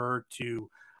order for her to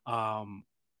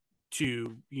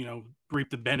reap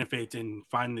the benefits and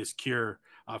find this cure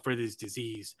for this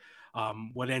disease.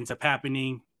 What ends up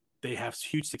happening, they have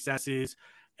huge successes,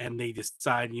 and they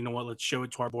decide, you know what, let's show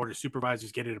it to our board of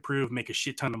supervisors, get it approved, make a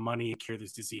shit ton of money, and cure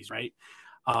this disease, right?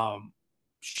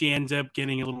 She ends up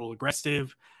getting a little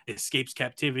aggressive, escapes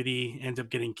captivity, ends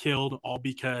up getting killed, all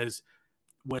because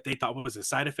what they thought was a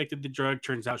side effect of the drug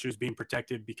turns out she was being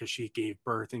protected because she gave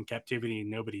birth in captivity and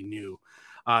nobody knew.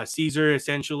 Caesar,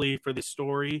 essentially, for the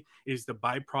story, is the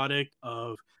byproduct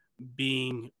of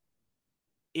being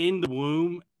in the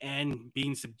womb and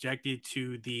being subjected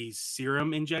to these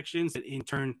serum injections that in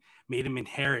turn made him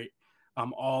inherit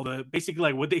all the basically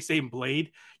like what they say in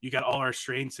Blade, you got all our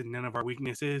strengths and none of our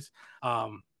weaknesses.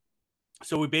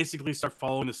 So we basically start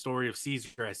following the story of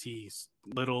Caesar as he's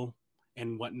little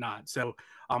and whatnot. So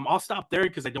I'll stop there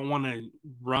because I don't want to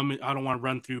run. I don't want to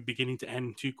run through beginning to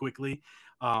end too quickly.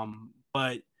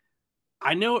 But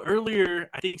I know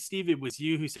earlier, I think Steve, it was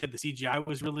you who said the CGI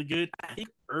was really good. I think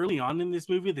early on in this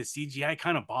movie, the CGI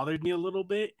kind of bothered me a little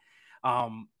bit.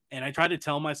 And I tried to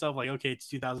tell myself, like, okay, it's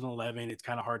 2011. It's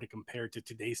kind of hard to compare to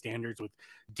today's standards with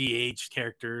DH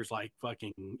characters like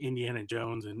fucking Indiana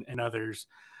Jones and others.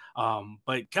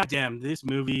 But goddamn, this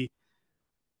movie,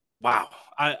 wow.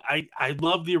 I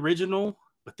love the original,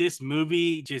 but this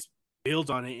movie just builds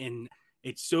on it. And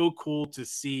it's so cool to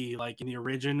see, like, in the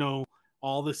original,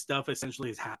 all this stuff essentially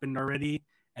has happened already.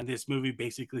 And this movie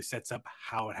basically sets up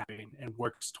how it happened and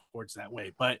works towards that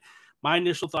way. But my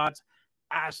initial thoughts,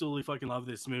 absolutely fucking love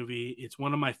this movie. It's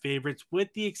one of my favorites,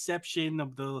 with the exception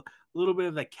of the little bit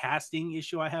of the casting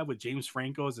issue I have with James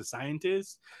Franco as a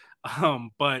scientist.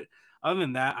 But other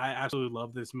than that, I absolutely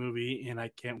love this movie and I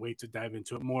can't wait to dive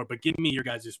into it more. But give me your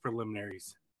guys'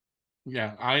 preliminaries.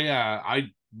 Yeah,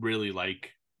 I really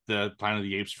like the Planet of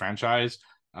the Apes franchise.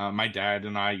 My dad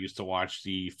and I used to watch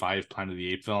the five Planet of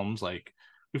the Apes films. Like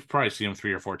we've probably seen them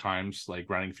 3 or 4 times, like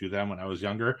running through them when I was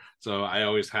younger. So I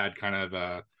always had kind of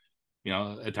a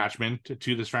attachment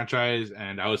to this franchise,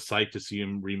 and I was psyched to see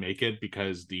him remake it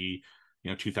because the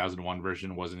 2001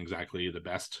 version wasn't exactly the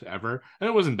best ever, and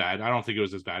it wasn't bad. I don't think it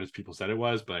was as bad as people said it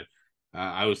was, but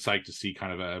I was psyched to see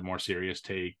kind of a more serious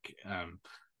take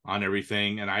on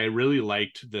everything, and I really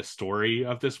liked the story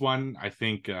of this one. I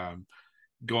think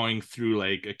going through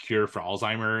like a cure for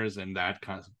Alzheimer's and that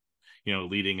kind of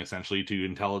leading essentially to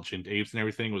intelligent apes and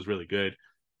everything was really good.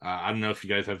 I don't know if you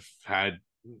guys have had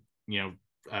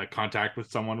contact with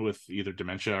someone with either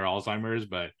dementia or Alzheimer's,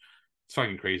 but it's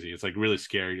fucking crazy. It's like really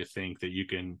scary to think that you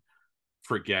can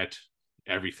forget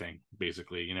everything.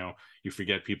 Basically, you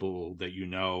forget people that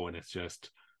and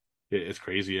it's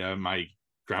crazy. My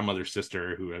grandmother's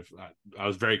sister, who I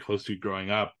was very close to growing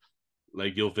up,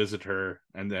 like you'll visit her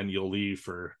and then you'll leave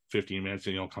for 15 minutes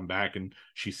and you'll come back and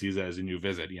she sees it as a new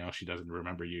visit. She doesn't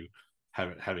remember you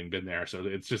having been there. So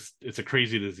it's a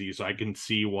crazy disease. So I can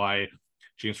see why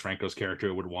James Franco's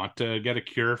character would want to get a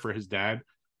cure for his dad.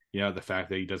 The fact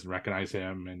that he doesn't recognize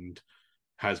him and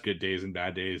has good days and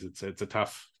bad days. It's a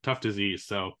tough disease.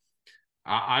 So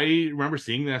I remember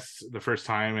seeing this the first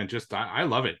time and just I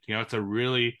love it. It's a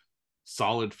really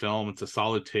solid film. It's a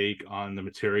solid take on the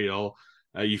material.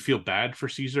 You feel bad for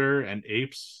Caesar and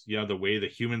apes. The way the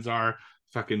humans are.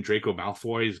 Fucking Draco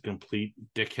Malfoy is a complete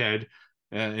dickhead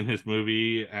in his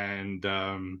movie, and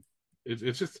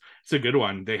it's a good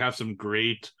one. They have some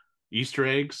great Easter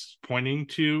eggs pointing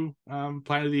to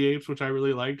Planet of the Apes, which I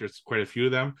really liked. There's quite a few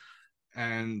of them,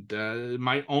 and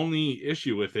my only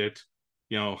issue with it,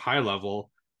 high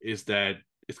level, is that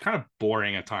it's kind of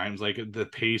boring at times. Like the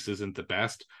pace isn't the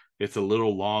best. It's a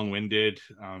little long-winded.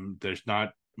 There's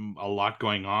not a lot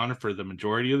going on for the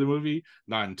majority of the movie,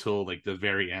 not until like the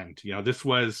very end.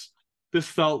 This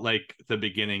felt like the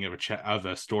beginning of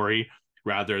a story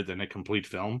rather than a complete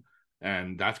film,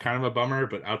 and that's kind of a bummer.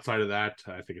 But outside of that,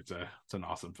 I think it's an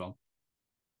awesome film.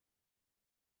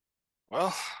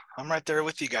 Well, I'm right there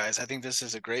with you guys. I think this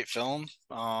is a great film.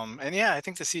 And yeah, I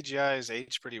think the CGI is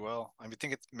aged pretty well. I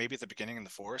think it's maybe at the beginning in the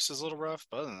forest is a little rough,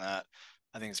 but other than that,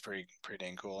 I think it's pretty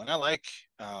dang cool. And I like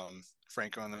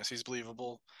Franco in this. He's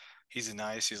believable. He's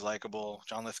nice. He's likable.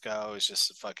 John Lithgow is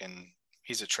just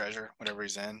he's a treasure, whatever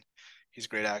he's in. He's a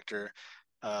great actor.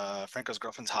 Franco's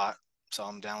girlfriend's hot, so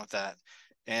I'm down with that.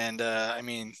 And I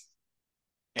mean,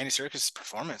 Andy Serkis'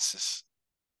 performance is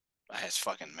it's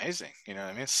fucking amazing. You know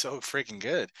what I mean? It's so freaking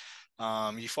good.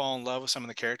 You fall in love with some of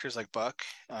the characters like Buck,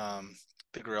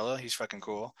 the gorilla. He's fucking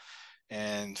cool.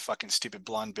 And fucking stupid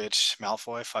blonde bitch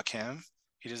Malfoy. Fuck him.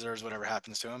 He deserves whatever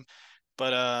happens to him.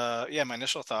 But yeah, my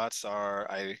initial thoughts are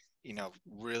I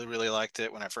really really liked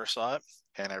it when I first saw it,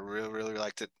 and I really really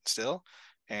liked it still,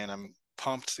 and I'm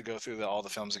pumped to go through all the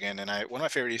films again. And one of my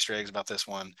favorite Easter eggs about this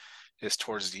one is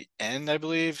towards the end, I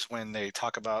believe, when they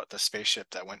talk about the spaceship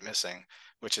that went missing,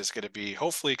 which is going to be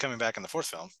hopefully coming back in the fourth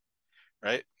film,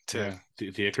 right? The to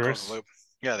close the Icarus. loop.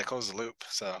 Yeah, they close the loop.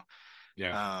 So,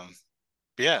 Yeah.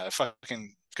 but yeah, a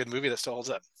fucking good movie that still holds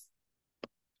up.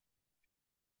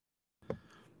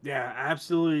 Yeah,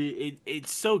 absolutely.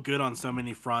 It's so good on so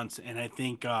many fronts. And I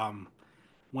think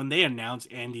when they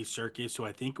announced Andy Serkis, who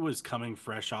I think was coming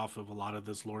fresh off of a lot of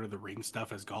this Lord of the Rings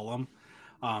stuff as Gollum,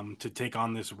 to take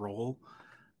on this role,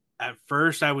 at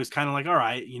first I was kind of like, all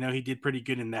right, he did pretty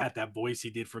good in that. That voice he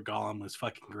did for Gollum was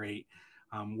fucking great.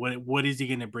 What is he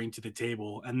going to bring to the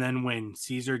table? And then when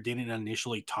Caesar didn't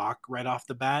initially talk right off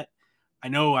the bat, I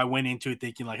know I went into it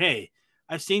thinking like, hey,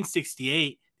 I've seen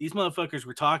 68. These motherfuckers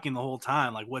were talking the whole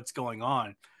time. Like, what's going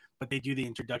on? But they do the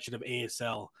introduction of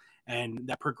ASL and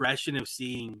that progression of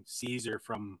seeing Caesar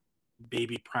from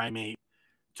baby primate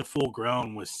to full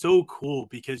grown was so cool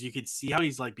because you could see how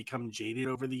he's like become jaded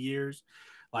over the years.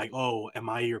 Like, oh, am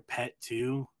I your pet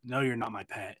too? No, you're not my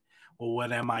pet. Well,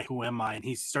 what am I? Who am I? And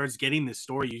he starts getting this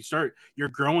story. You're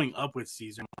growing up with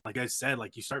Caesar. Like I said,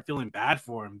 like you start feeling bad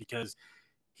for him because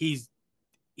he's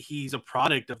he's a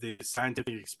product of this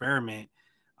scientific experiment,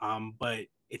 but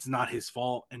it's not his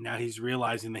fault. And now he's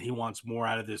realizing that he wants more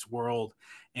out of this world.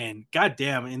 And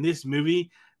goddamn, in this movie,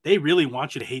 they really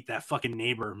want you to hate that fucking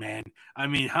neighbor, man. I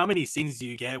mean, how many scenes do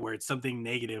you get where it's something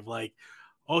negative like,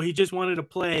 oh, he just wanted to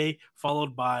play,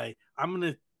 followed by, I'm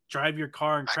gonna drive your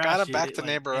car and I gotta crash back it, the like,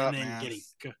 neighbor and up, then man. getting.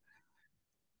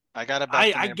 I gotta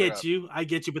back the I neighbor get up you,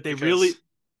 but because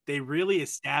they really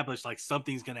establish like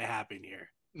something's gonna happen here.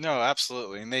 no,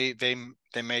 absolutely, and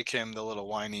they make him the little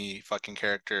whiny fucking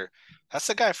character. That's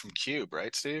the guy from Cube,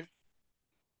 right, Steve?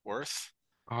 Worth?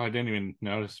 Oh, I didn't even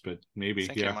notice, but I maybe,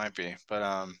 think it yeah. might be,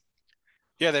 but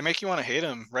yeah, they make you want to hate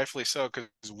him, rightfully so, because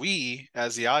we,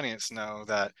 as the audience, know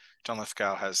that John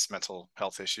Lithgow has mental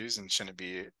health issues and shouldn't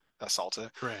be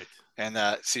assaulted, Correct. and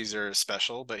that Caesar is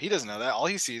special, but he doesn't know that. All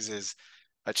he sees is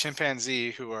a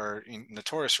chimpanzee who are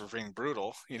notorious for being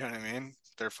brutal. You know what I mean?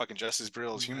 They're fucking just as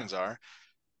brutal as Yeah. humans are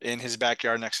in his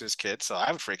backyard next to his kids. So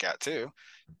I would freak out too.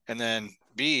 And then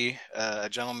B, a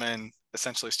gentleman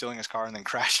essentially stealing his car and then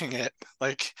crashing it,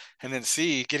 like, and then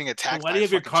C, getting So attacked why do by you a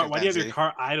have your fucking car? Why do you have your chimpanzee.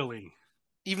 car idling?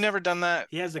 You've never done that?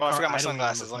 He has the Oh, I car forgot my idling on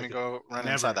the sunglasses. Let me fucking. go run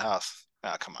inside Never. the house.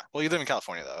 Oh, come on. Well, you live in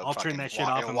California though. I'll turn that shit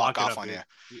off It'll and walk lock it off up, on you.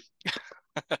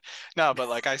 dude. No, but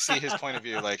like I see his point of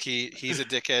view. Like he's a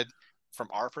dickhead from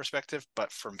our perspective,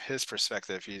 but from his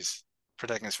perspective, he's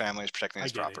protecting his family, he's protecting I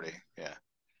his get it. property. Yeah.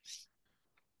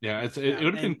 Yeah, it Yeah,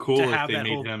 would have been and to cool if have they that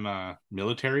made whole him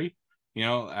military,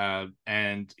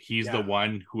 and he's the yeah,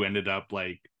 one who ended up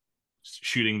like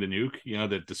shooting the nuke,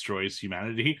 that destroys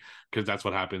humanity, because that's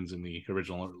what happens in the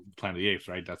original Planet of the Apes,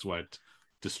 right? That's what yeah.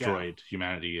 destroyed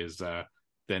humanity is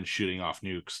then shooting off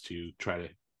nukes to try to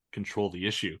control the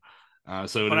issue.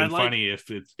 So it would But have I been like funny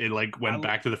if it like went I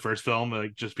back to the first film,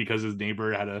 like just because his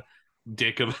neighbor had a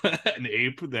dick of an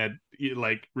ape that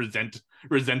like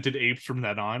resented apes from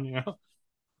that on.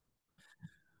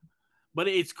 but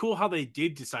it's cool how they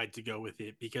did decide to go with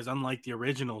it because unlike the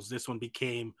originals, this one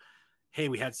became, hey,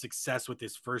 we had success with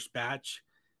this first batch,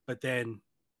 but then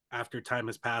after time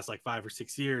has passed, like 5 or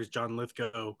 6 years, John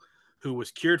Lithgow, who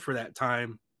was cured for that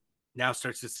time, now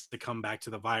starts to come back to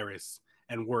the virus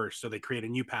and worse. So they create a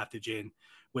new pathogen,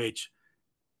 which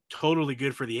totally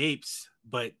good for the apes,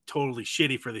 but totally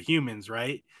shitty for the humans,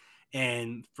 right?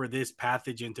 And for this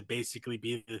pathogen to basically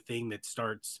be the thing that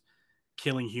starts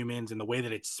killing humans and the way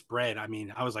that it's spread. I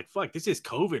mean, I was like, fuck, this is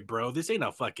COVID, bro. This ain't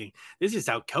no fucking, this is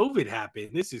how COVID happened.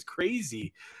 This is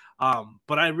crazy.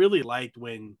 But I really liked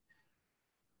when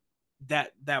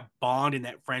that bond and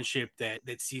that friendship that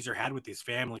Caesar had with his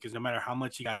family, because no matter how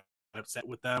much he got upset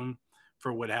with them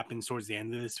for what happened towards the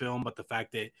end of this film, but the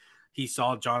fact that he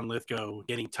saw John Lithgow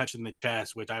getting touched in the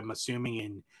chest, which I'm assuming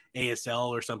in ASL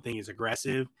or something is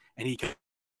aggressive, and he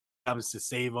comes to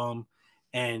save him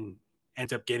and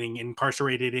ends up getting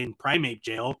incarcerated in primate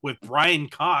jail with Brian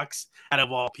Cox out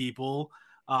of all people,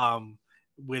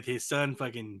 with his son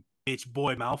fucking bitch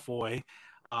boy Malfoy.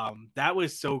 That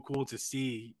was so cool to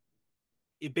see.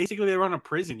 It basically they were on a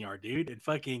prison yard, dude, and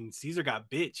fucking Caesar got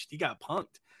bitched. He got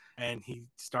punked, and he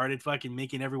started fucking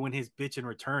making everyone his bitch in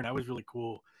return. That was really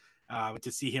cool.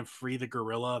 To see him free the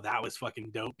gorilla, that was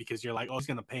fucking dope because you're like, oh, he's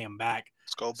gonna pay him back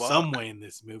Let's go some Buck. way in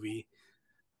this movie.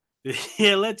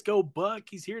 Yeah, let's go, Buck.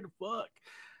 He's here to fuck.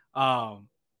 Um,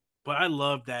 but I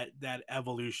love that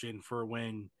evolution for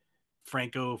when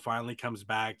Franco finally comes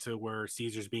back to where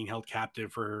Caesar's being held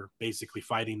captive for basically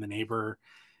fighting the neighbor,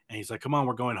 and he's like, "Come on,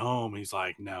 we're going home." He's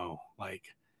like, "No, like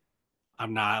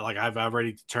I'm not. Like I've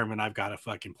already determined I've got a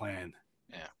fucking plan."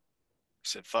 Yeah. I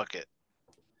said, fuck it.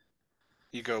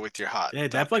 You go with your hot Yeah,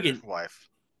 that doctor fucking wife.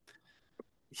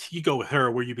 you go with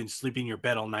her where you've been sleeping in your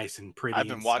bed all nice and I've pretty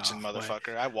been and watching, stuff. But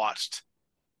motherfucker. I watched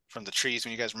from the trees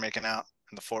when you guys were making out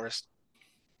in the forest.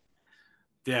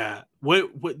 yeah, what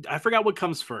I forgot what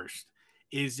comes first.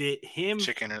 Is it him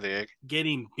Chicken or the egg?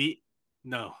 getting beat?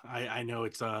 No, I know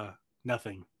it's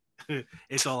nothing.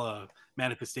 It's all a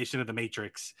manifestation of the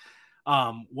Matrix.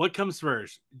 What comes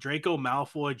first? Draco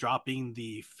Malfoy dropping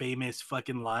the famous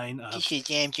fucking line of Get your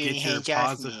damn dirty "Get your hands off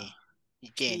paws, me, you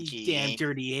damn you dirty damn ape.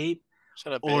 dirty ape,"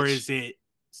 Shut up, or bitch. is it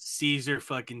Caesar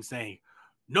fucking saying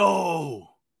no?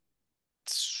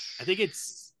 I think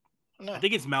it's No. I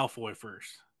think it's Malfoy first,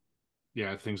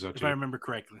 Yeah, I think so if I too. remember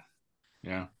correctly.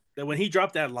 Yeah. That when he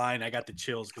dropped that line, I got the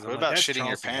chills because I'm What like, about that's shitting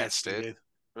your Charlton pants, Heston, dude? dude.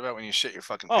 What about when you shit your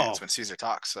fucking pants Oh, when Caesar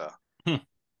talks? So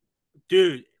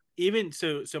dude, even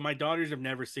so my daughters have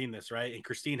never seen this, right? And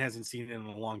Christine hasn't seen it in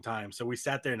a long time. So we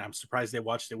sat there and I'm surprised they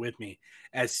watched it with me.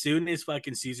 As soon as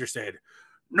fucking Caesar said,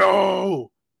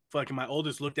 no, fucking my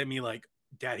oldest looked at me like,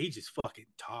 Dad, he just fucking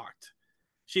talked.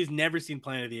 She's never seen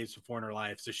Planet of the Apes before in her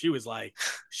life. So she was like,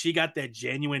 she got that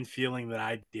genuine feeling that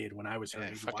I did when I was her yeah,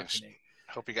 age fucking. watching it.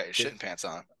 I hope you got your shitting pants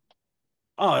on.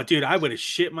 Oh, dude, I would have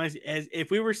shit my as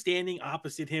if we were standing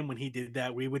opposite him when he did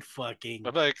that, we would fucking.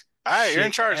 I'm like, all right, you're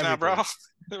in charge now, bro.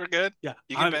 We're good. Yeah,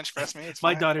 You can bench press me. It's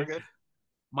my fine. We're daughter. good.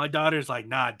 My daughter's like,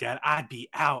 nah, Dad, I'd be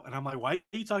out. And I'm like, why are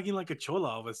you talking like a chola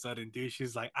all of a sudden, dude?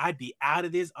 She's like, I'd be out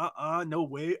of this. No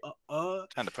way.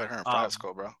 Time to put her in private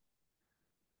school, bro.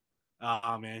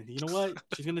 Man, you know what?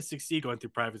 She's gonna succeed going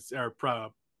through private or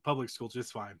public school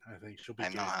just fine. I think she'll be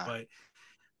good. Huh? But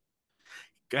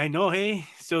I know, hey.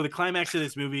 So the climax of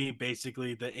this movie,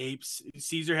 basically, the apes.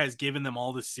 Caesar has given them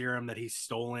all the serum that he's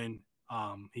stolen.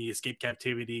 He escaped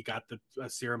captivity, got the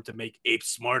serum to make apes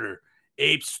smarter,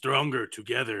 apes stronger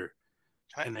together.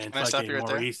 And then can I stop you fucking right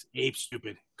there? Maurice, ape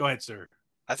stupid. Go ahead, sir.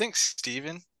 I think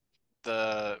Steven,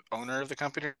 the owner of the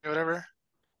company or whatever,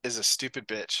 is a stupid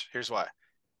bitch. Here's why.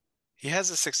 He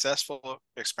has a successful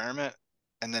experiment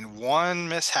and then one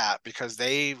mishap because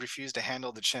they refuse to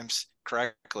handle the chimps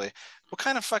correctly. What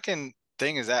kind of fucking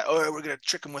thing is that? Oh, we're going to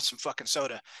trick him with some fucking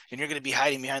soda and you're going to be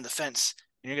hiding behind the fence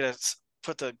and you're going to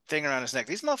put the thing around his neck.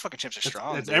 These motherfucking chimps are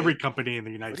strong. That's dude. every company in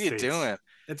the United States. What are you States. doing?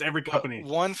 That's every company.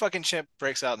 One fucking chimp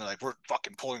breaks out and they're like, we're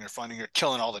fucking pulling your funding. You're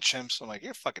killing all the chimps. I'm like,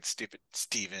 you're fucking stupid,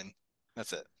 Steven.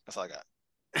 That's it. That's all I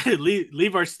got.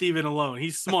 leave our Steven alone.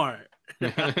 He's smart.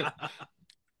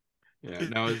 Yeah,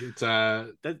 no, it's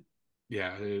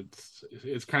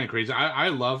kind of crazy. I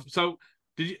love so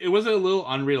it was a little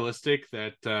unrealistic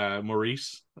that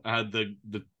Maurice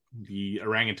the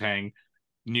orangutan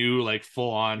knew like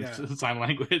full on sign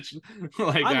language.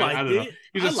 Like I don't know.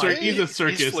 He's a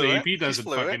circus ape. He doesn't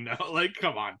fucking know. Like,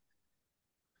 come on.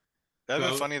 That'd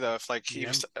been funny though if like he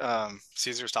was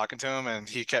Caesar was talking to him and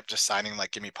he kept just signing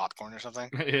like "give me popcorn" or something.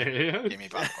 Yeah. Give me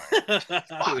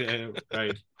popcorn. Yeah,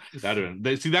 right. That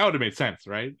would have made sense,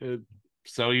 right?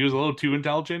 So he was a little too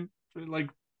intelligent, like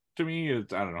to me. I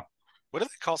don't know. What do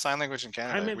they call sign language in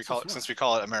Canada? We call it since we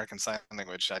call it American Sign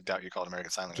Language. I doubt you call it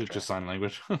American Sign Language. Just sign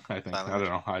language. I think. I don't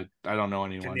know. I don't know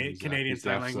anyone. Canadian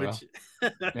Sign Language. So.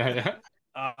 Yeah.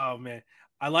 Oh man,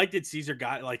 I liked that Caesar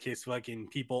got like his fucking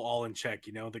people all in check.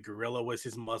 You know, the gorilla was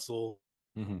his muscle.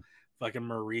 Mm-hmm. Fucking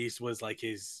Maurice was like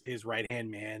his right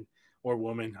hand man or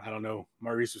woman. I don't know.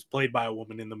 Maurice was played by a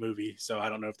woman in the movie, so I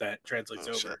don't know if that translates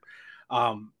over. Shit.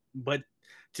 But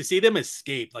to see them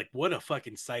escape, like what a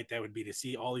fucking sight that would be to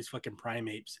see all these fucking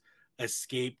primates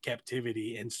escape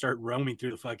captivity and start roaming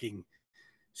through the fucking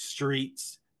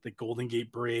streets, the Golden Gate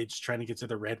Bridge, trying to get to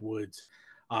the redwoods.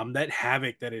 That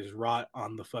havoc that is wrought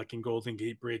on the fucking Golden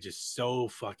Gate Bridge is so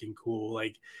fucking cool.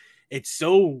 Like, it's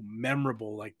so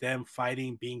memorable. Like them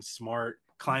fighting, being smart,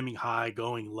 climbing high,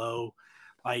 going low,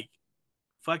 like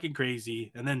fucking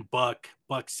crazy. And then Buck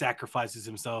sacrifices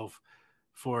himself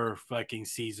for fucking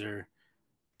Caesar.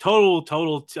 Total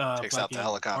takes out the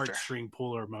helicopter. heartstring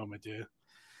puller moment, dude.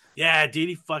 Yeah, dude,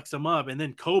 he fucks him up. And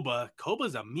then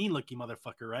Koba's a mean looking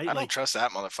motherfucker, right? I don't trust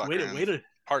that motherfucker. Wait a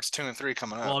parts 2 and 3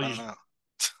 coming up. Well, I don't know.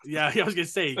 Yeah, I was gonna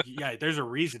say, yeah, there's a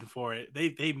reason for it.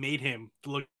 They made him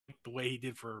look the way he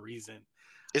did for a reason.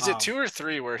 Is it 2 or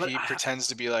 3 where he pretends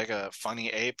to be like a funny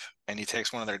ape and he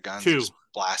takes one of their guns and just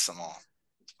blasts them all?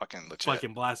 It's fucking legit.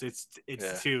 Fucking blast. It's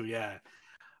 2, yeah.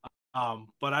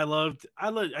 But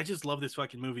I just love this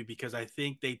fucking movie because I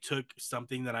think they took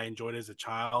something that I enjoyed as a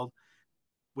child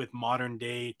with modern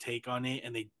day take on it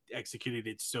and they executed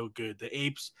it so good. The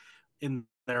apes in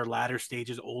their latter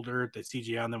stages, older, the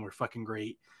CGI on them were fucking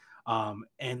great.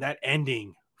 And that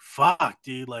ending, fuck,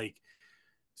 dude, like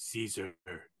Caesar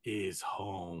is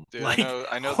home. Dude, like,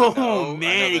 I know the no,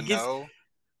 man, I know the no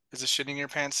is a shitting your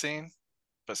pants scene,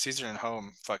 but Caesar and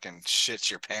home fucking shits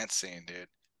your pants scene, dude.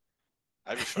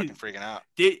 I'd be fucking freaking out.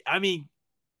 I mean,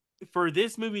 for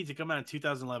this movie to come out in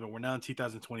 2011, we're now in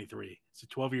 2023. So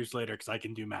 12 years later, because I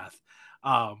can do math.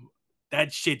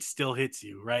 That shit still hits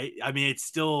you, right? I mean, it's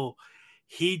still,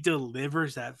 he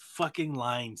delivers that fucking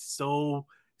line so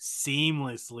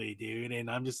seamlessly, dude. And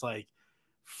I'm just like,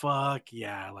 fuck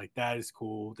yeah, like that is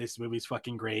cool. This movie's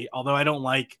fucking great. Although I don't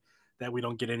like that we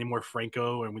don't get any more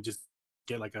Franco and we just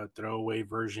get like a throwaway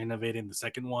version of it in the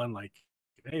second one. Like,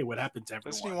 hey, what happened to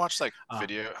Doesn't he everyone? watch like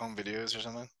home videos or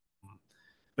something?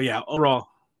 But yeah, overall,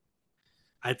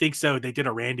 I think so. They did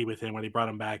a Randy with him where they brought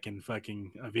him back in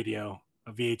fucking a video,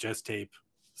 a VHS tape.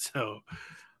 So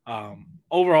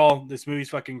overall, this movie's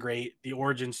fucking great. The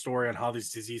origin story on how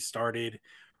this disease started,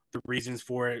 the reasons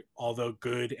for it, although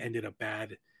good, ended up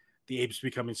bad. The apes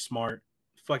becoming smart.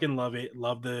 Fucking love it.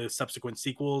 Love the subsequent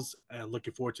sequels.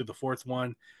 Looking forward to the fourth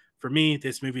one. For me,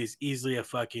 this movie is easily a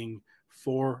fucking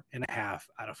 4.5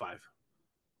 out of 5.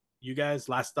 You guys,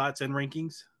 last thoughts and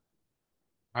rankings?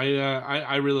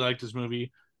 I really like this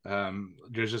movie.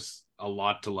 There's just a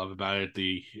lot to love about it.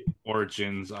 The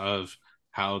origins of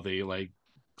how they like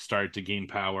start to gain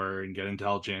power and get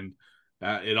intelligent.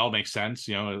 It all makes sense,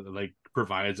 you know. It, like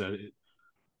provides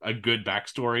a good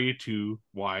backstory to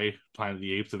why Planet of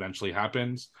the Apes eventually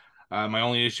happens. My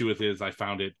only issue with it is I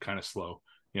found it kind of slow.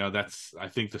 You know, that's I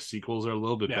think the sequels are a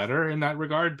little bit better in that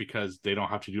regard because they don't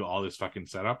have to do all this fucking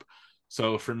setup.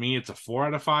 So for me, it's a 4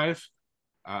 out of 5.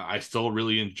 I still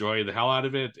really enjoy the hell out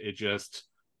of it.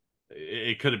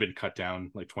 It could have been cut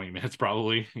down like 20 minutes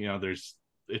probably. You know,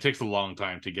 it takes a long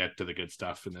time to get to the good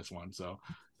stuff in this one, so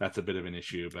that's a bit of an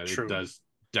issue. But True. It does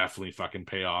definitely fucking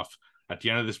pay off at the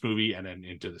end of this movie and then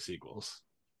into the sequels.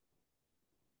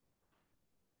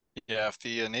 Yeah, if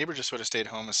the neighbor just would have stayed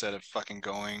home instead of fucking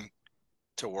going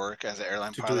to work as an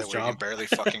airline to do his pilot where he can job. barely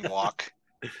fucking walk,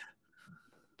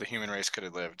 the human race could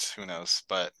have lived. Who knows?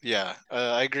 But yeah,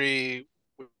 I agree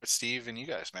with Steve and you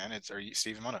guys, man.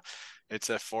 Steve and Mono. It's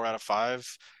a 4 out of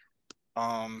 5.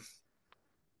 Um,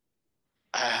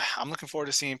 I'm looking forward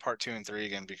to seeing part 2 and 3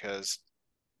 again because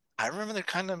I remember they're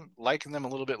kind of liking them a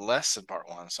little bit less in part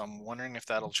 1. So I'm wondering if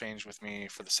that'll change with me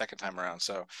for the second time around.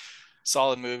 So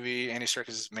solid movie. Andy Serkis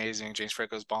is amazing. James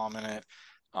Franco's bomb in it.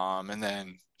 And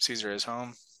then Caesar is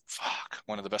home. Fuck,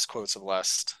 one of the best quotes of the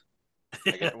last.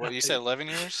 What you said, 11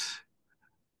 years?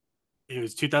 It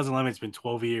was 2011. It's been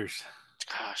 12 years.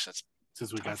 Gosh, that's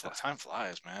since we got that. Time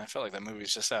flies, man. I felt like that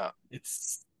movie's just out.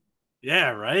 It's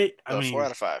right. I mean, 4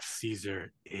 out of 5.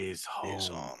 Caesar is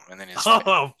home. And then his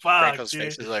fuck, Franco's dude.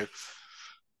 face is like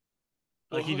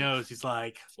he knows. He's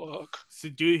like, fuck. So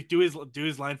do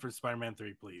his line for Spider-Man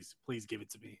 3, please. Please give it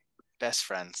to me. Best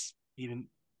friends. Even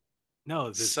no,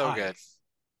 this so pie. good.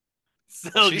 So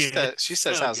well, good. She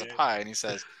says so how's good. the pie, and he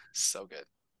says so good.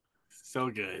 So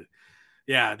good.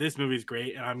 Yeah, this movie's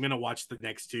great, and I'm gonna watch the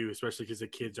next two, especially because the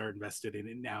kids are invested in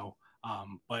it now.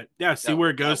 But yeah, see where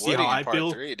it goes. See how I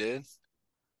feel. 3, dude.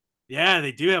 Yeah,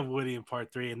 they do have Woody in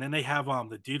part 3, and then they have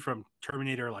the dude from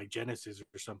Terminator, like Genesis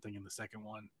or something, in the second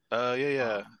one.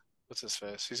 Yeah. What's his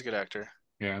face? He's a good actor.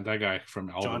 Yeah, that guy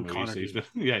from all John the movies. Connor.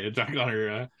 Yeah, John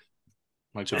Connor.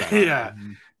 Like the yeah.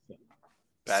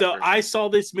 So version. I saw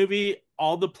this movie.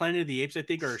 All the Planet of the Apes, I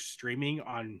think, are streaming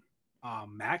on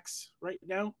Max right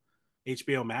now.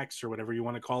 HBO Max or whatever you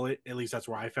want to call it. At least that's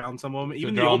where I found some of them.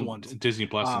 Even the old ones. Disney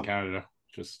Plus in Canada,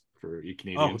 just for you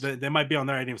Canadians. Oh, they might be on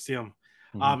there. I didn't even see them.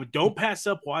 Mm-hmm. Don't pass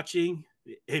up watching.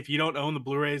 If you don't own the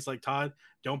Blu-rays like Todd,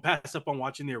 don't pass up on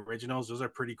watching the originals. Those are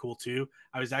pretty cool too.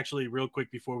 I was actually real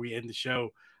quick before we end the show,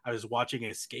 I was watching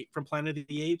Escape from Planet of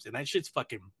the Apes, and that shit's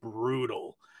fucking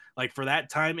brutal. Like for that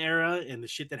time era and the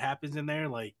shit that happens in there,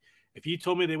 like if you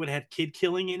told me they would have had kid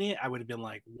killing in it, I would have been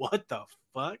like, what the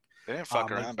fuck? They didn't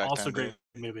fuck around back also then. Great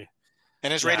movie.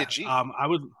 And it's rated G.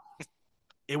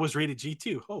 It was rated G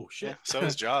too. Oh shit. Yeah, so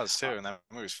is Jaws too, and that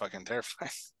movie's fucking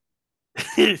terrifying.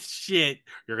 Shit.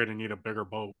 You're gonna need a bigger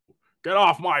boat. Get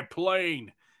off my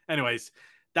plane. Anyways,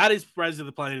 that is Rise of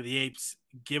the Planet of the Apes.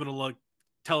 Give it a look.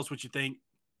 Tell us what you think.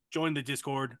 Join the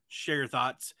Discord. Share your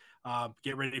thoughts.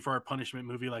 Get ready for our punishment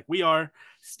movie like we are.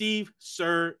 Steve,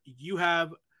 sir, you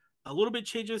have a little bit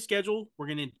change of the schedule. We're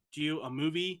gonna do a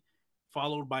movie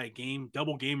followed by a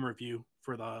double game review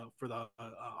for the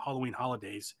Halloween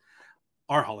holidays.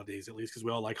 Our holidays, at least, because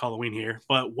we all like Halloween here.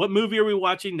 But what movie are we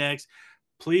watching next?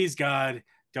 Please, God,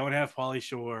 don't have Pauly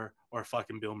Shore or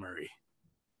fucking Bill Murray.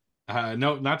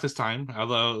 No, not this time.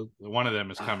 Although one of them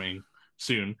is coming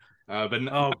soon. But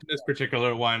not this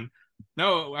particular one.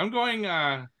 No, I'm going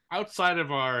outside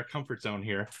of our comfort zone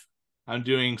here. I'm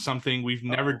doing something we've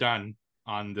never done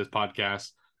on this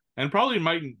podcast, and probably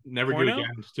might never do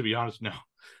again. To be honest, no,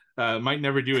 might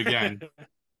never do again.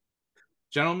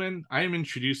 Gentlemen, I am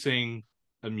introducing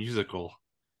a musical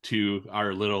to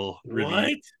our little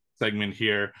review segment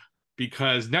here,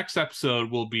 because next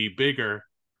episode will be bigger,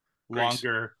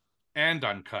 longer, and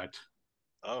uncut.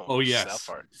 Oh yes,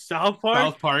 South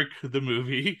Park the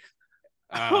movie.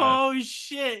 Oh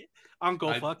shit! Uncle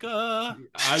I- Fucker.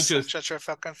 I just shut your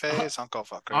fucking face, Uncle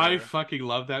Fucker. I fucking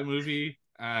love that movie,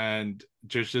 and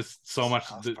there's just so much.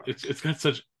 It's got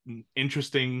such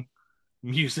interesting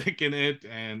music in it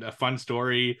and a fun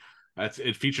story.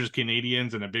 It features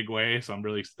Canadians in a big way, so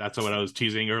that's what I was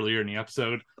teasing earlier in the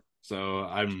episode. So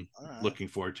I'm looking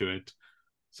forward to it.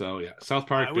 So yeah, South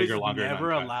Park, I bigger, was longer, and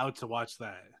never uncut. allowed to watch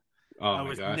that. Oh I my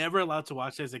was gosh. never allowed to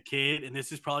watch it as a kid, and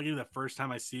this is probably the first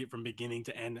time I see it from beginning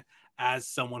to end as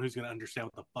someone who's going to understand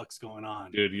what the fuck's going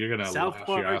on. Dude, you're gonna South laugh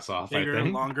Park, your ass off. bigger, I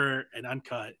think. longer, and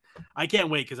uncut. I can't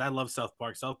wait because I love South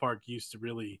Park. South Park used to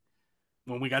really,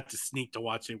 when we got to sneak to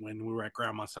watch it when we were at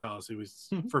Grandma's house, it was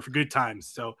for good times.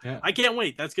 So Yeah. I can't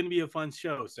wait. That's going to be a fun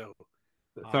show. So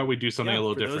I thought we'd do something a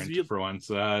little different you, for once.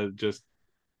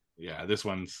 This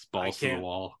one's balls to the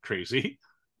wall, crazy.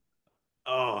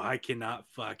 Oh, I cannot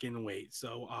fucking wait.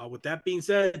 So, with that being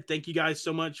said, thank you guys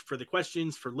so much for the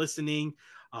questions, for listening.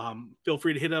 Feel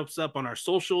free to hit us up on our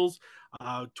socials.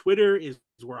 Twitter is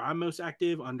where I'm most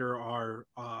active under our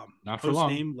host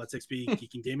name, Let's XP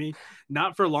Geeking Gaming.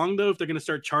 Not for long, though. If they're going to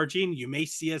start charging, you may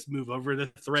see us move over to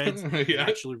Threads and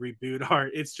actually reboot our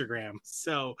Instagram.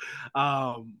 So,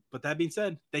 but that being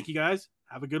said, thank you guys.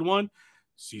 Have a good one.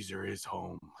 Caesar is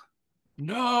home.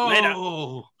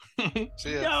 No.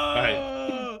 See ya.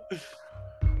 No.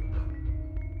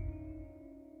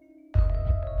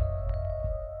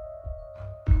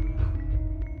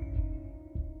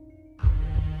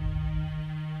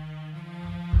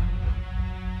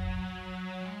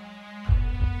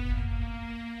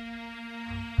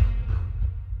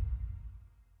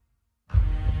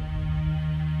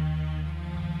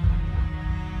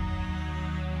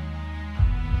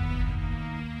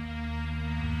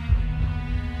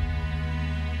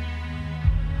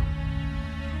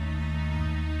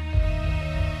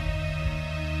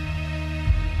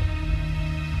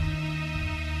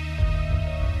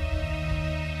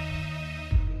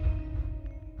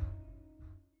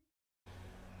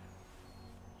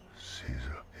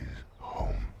 Caesar is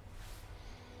home.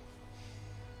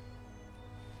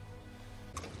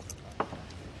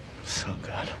 So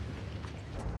good.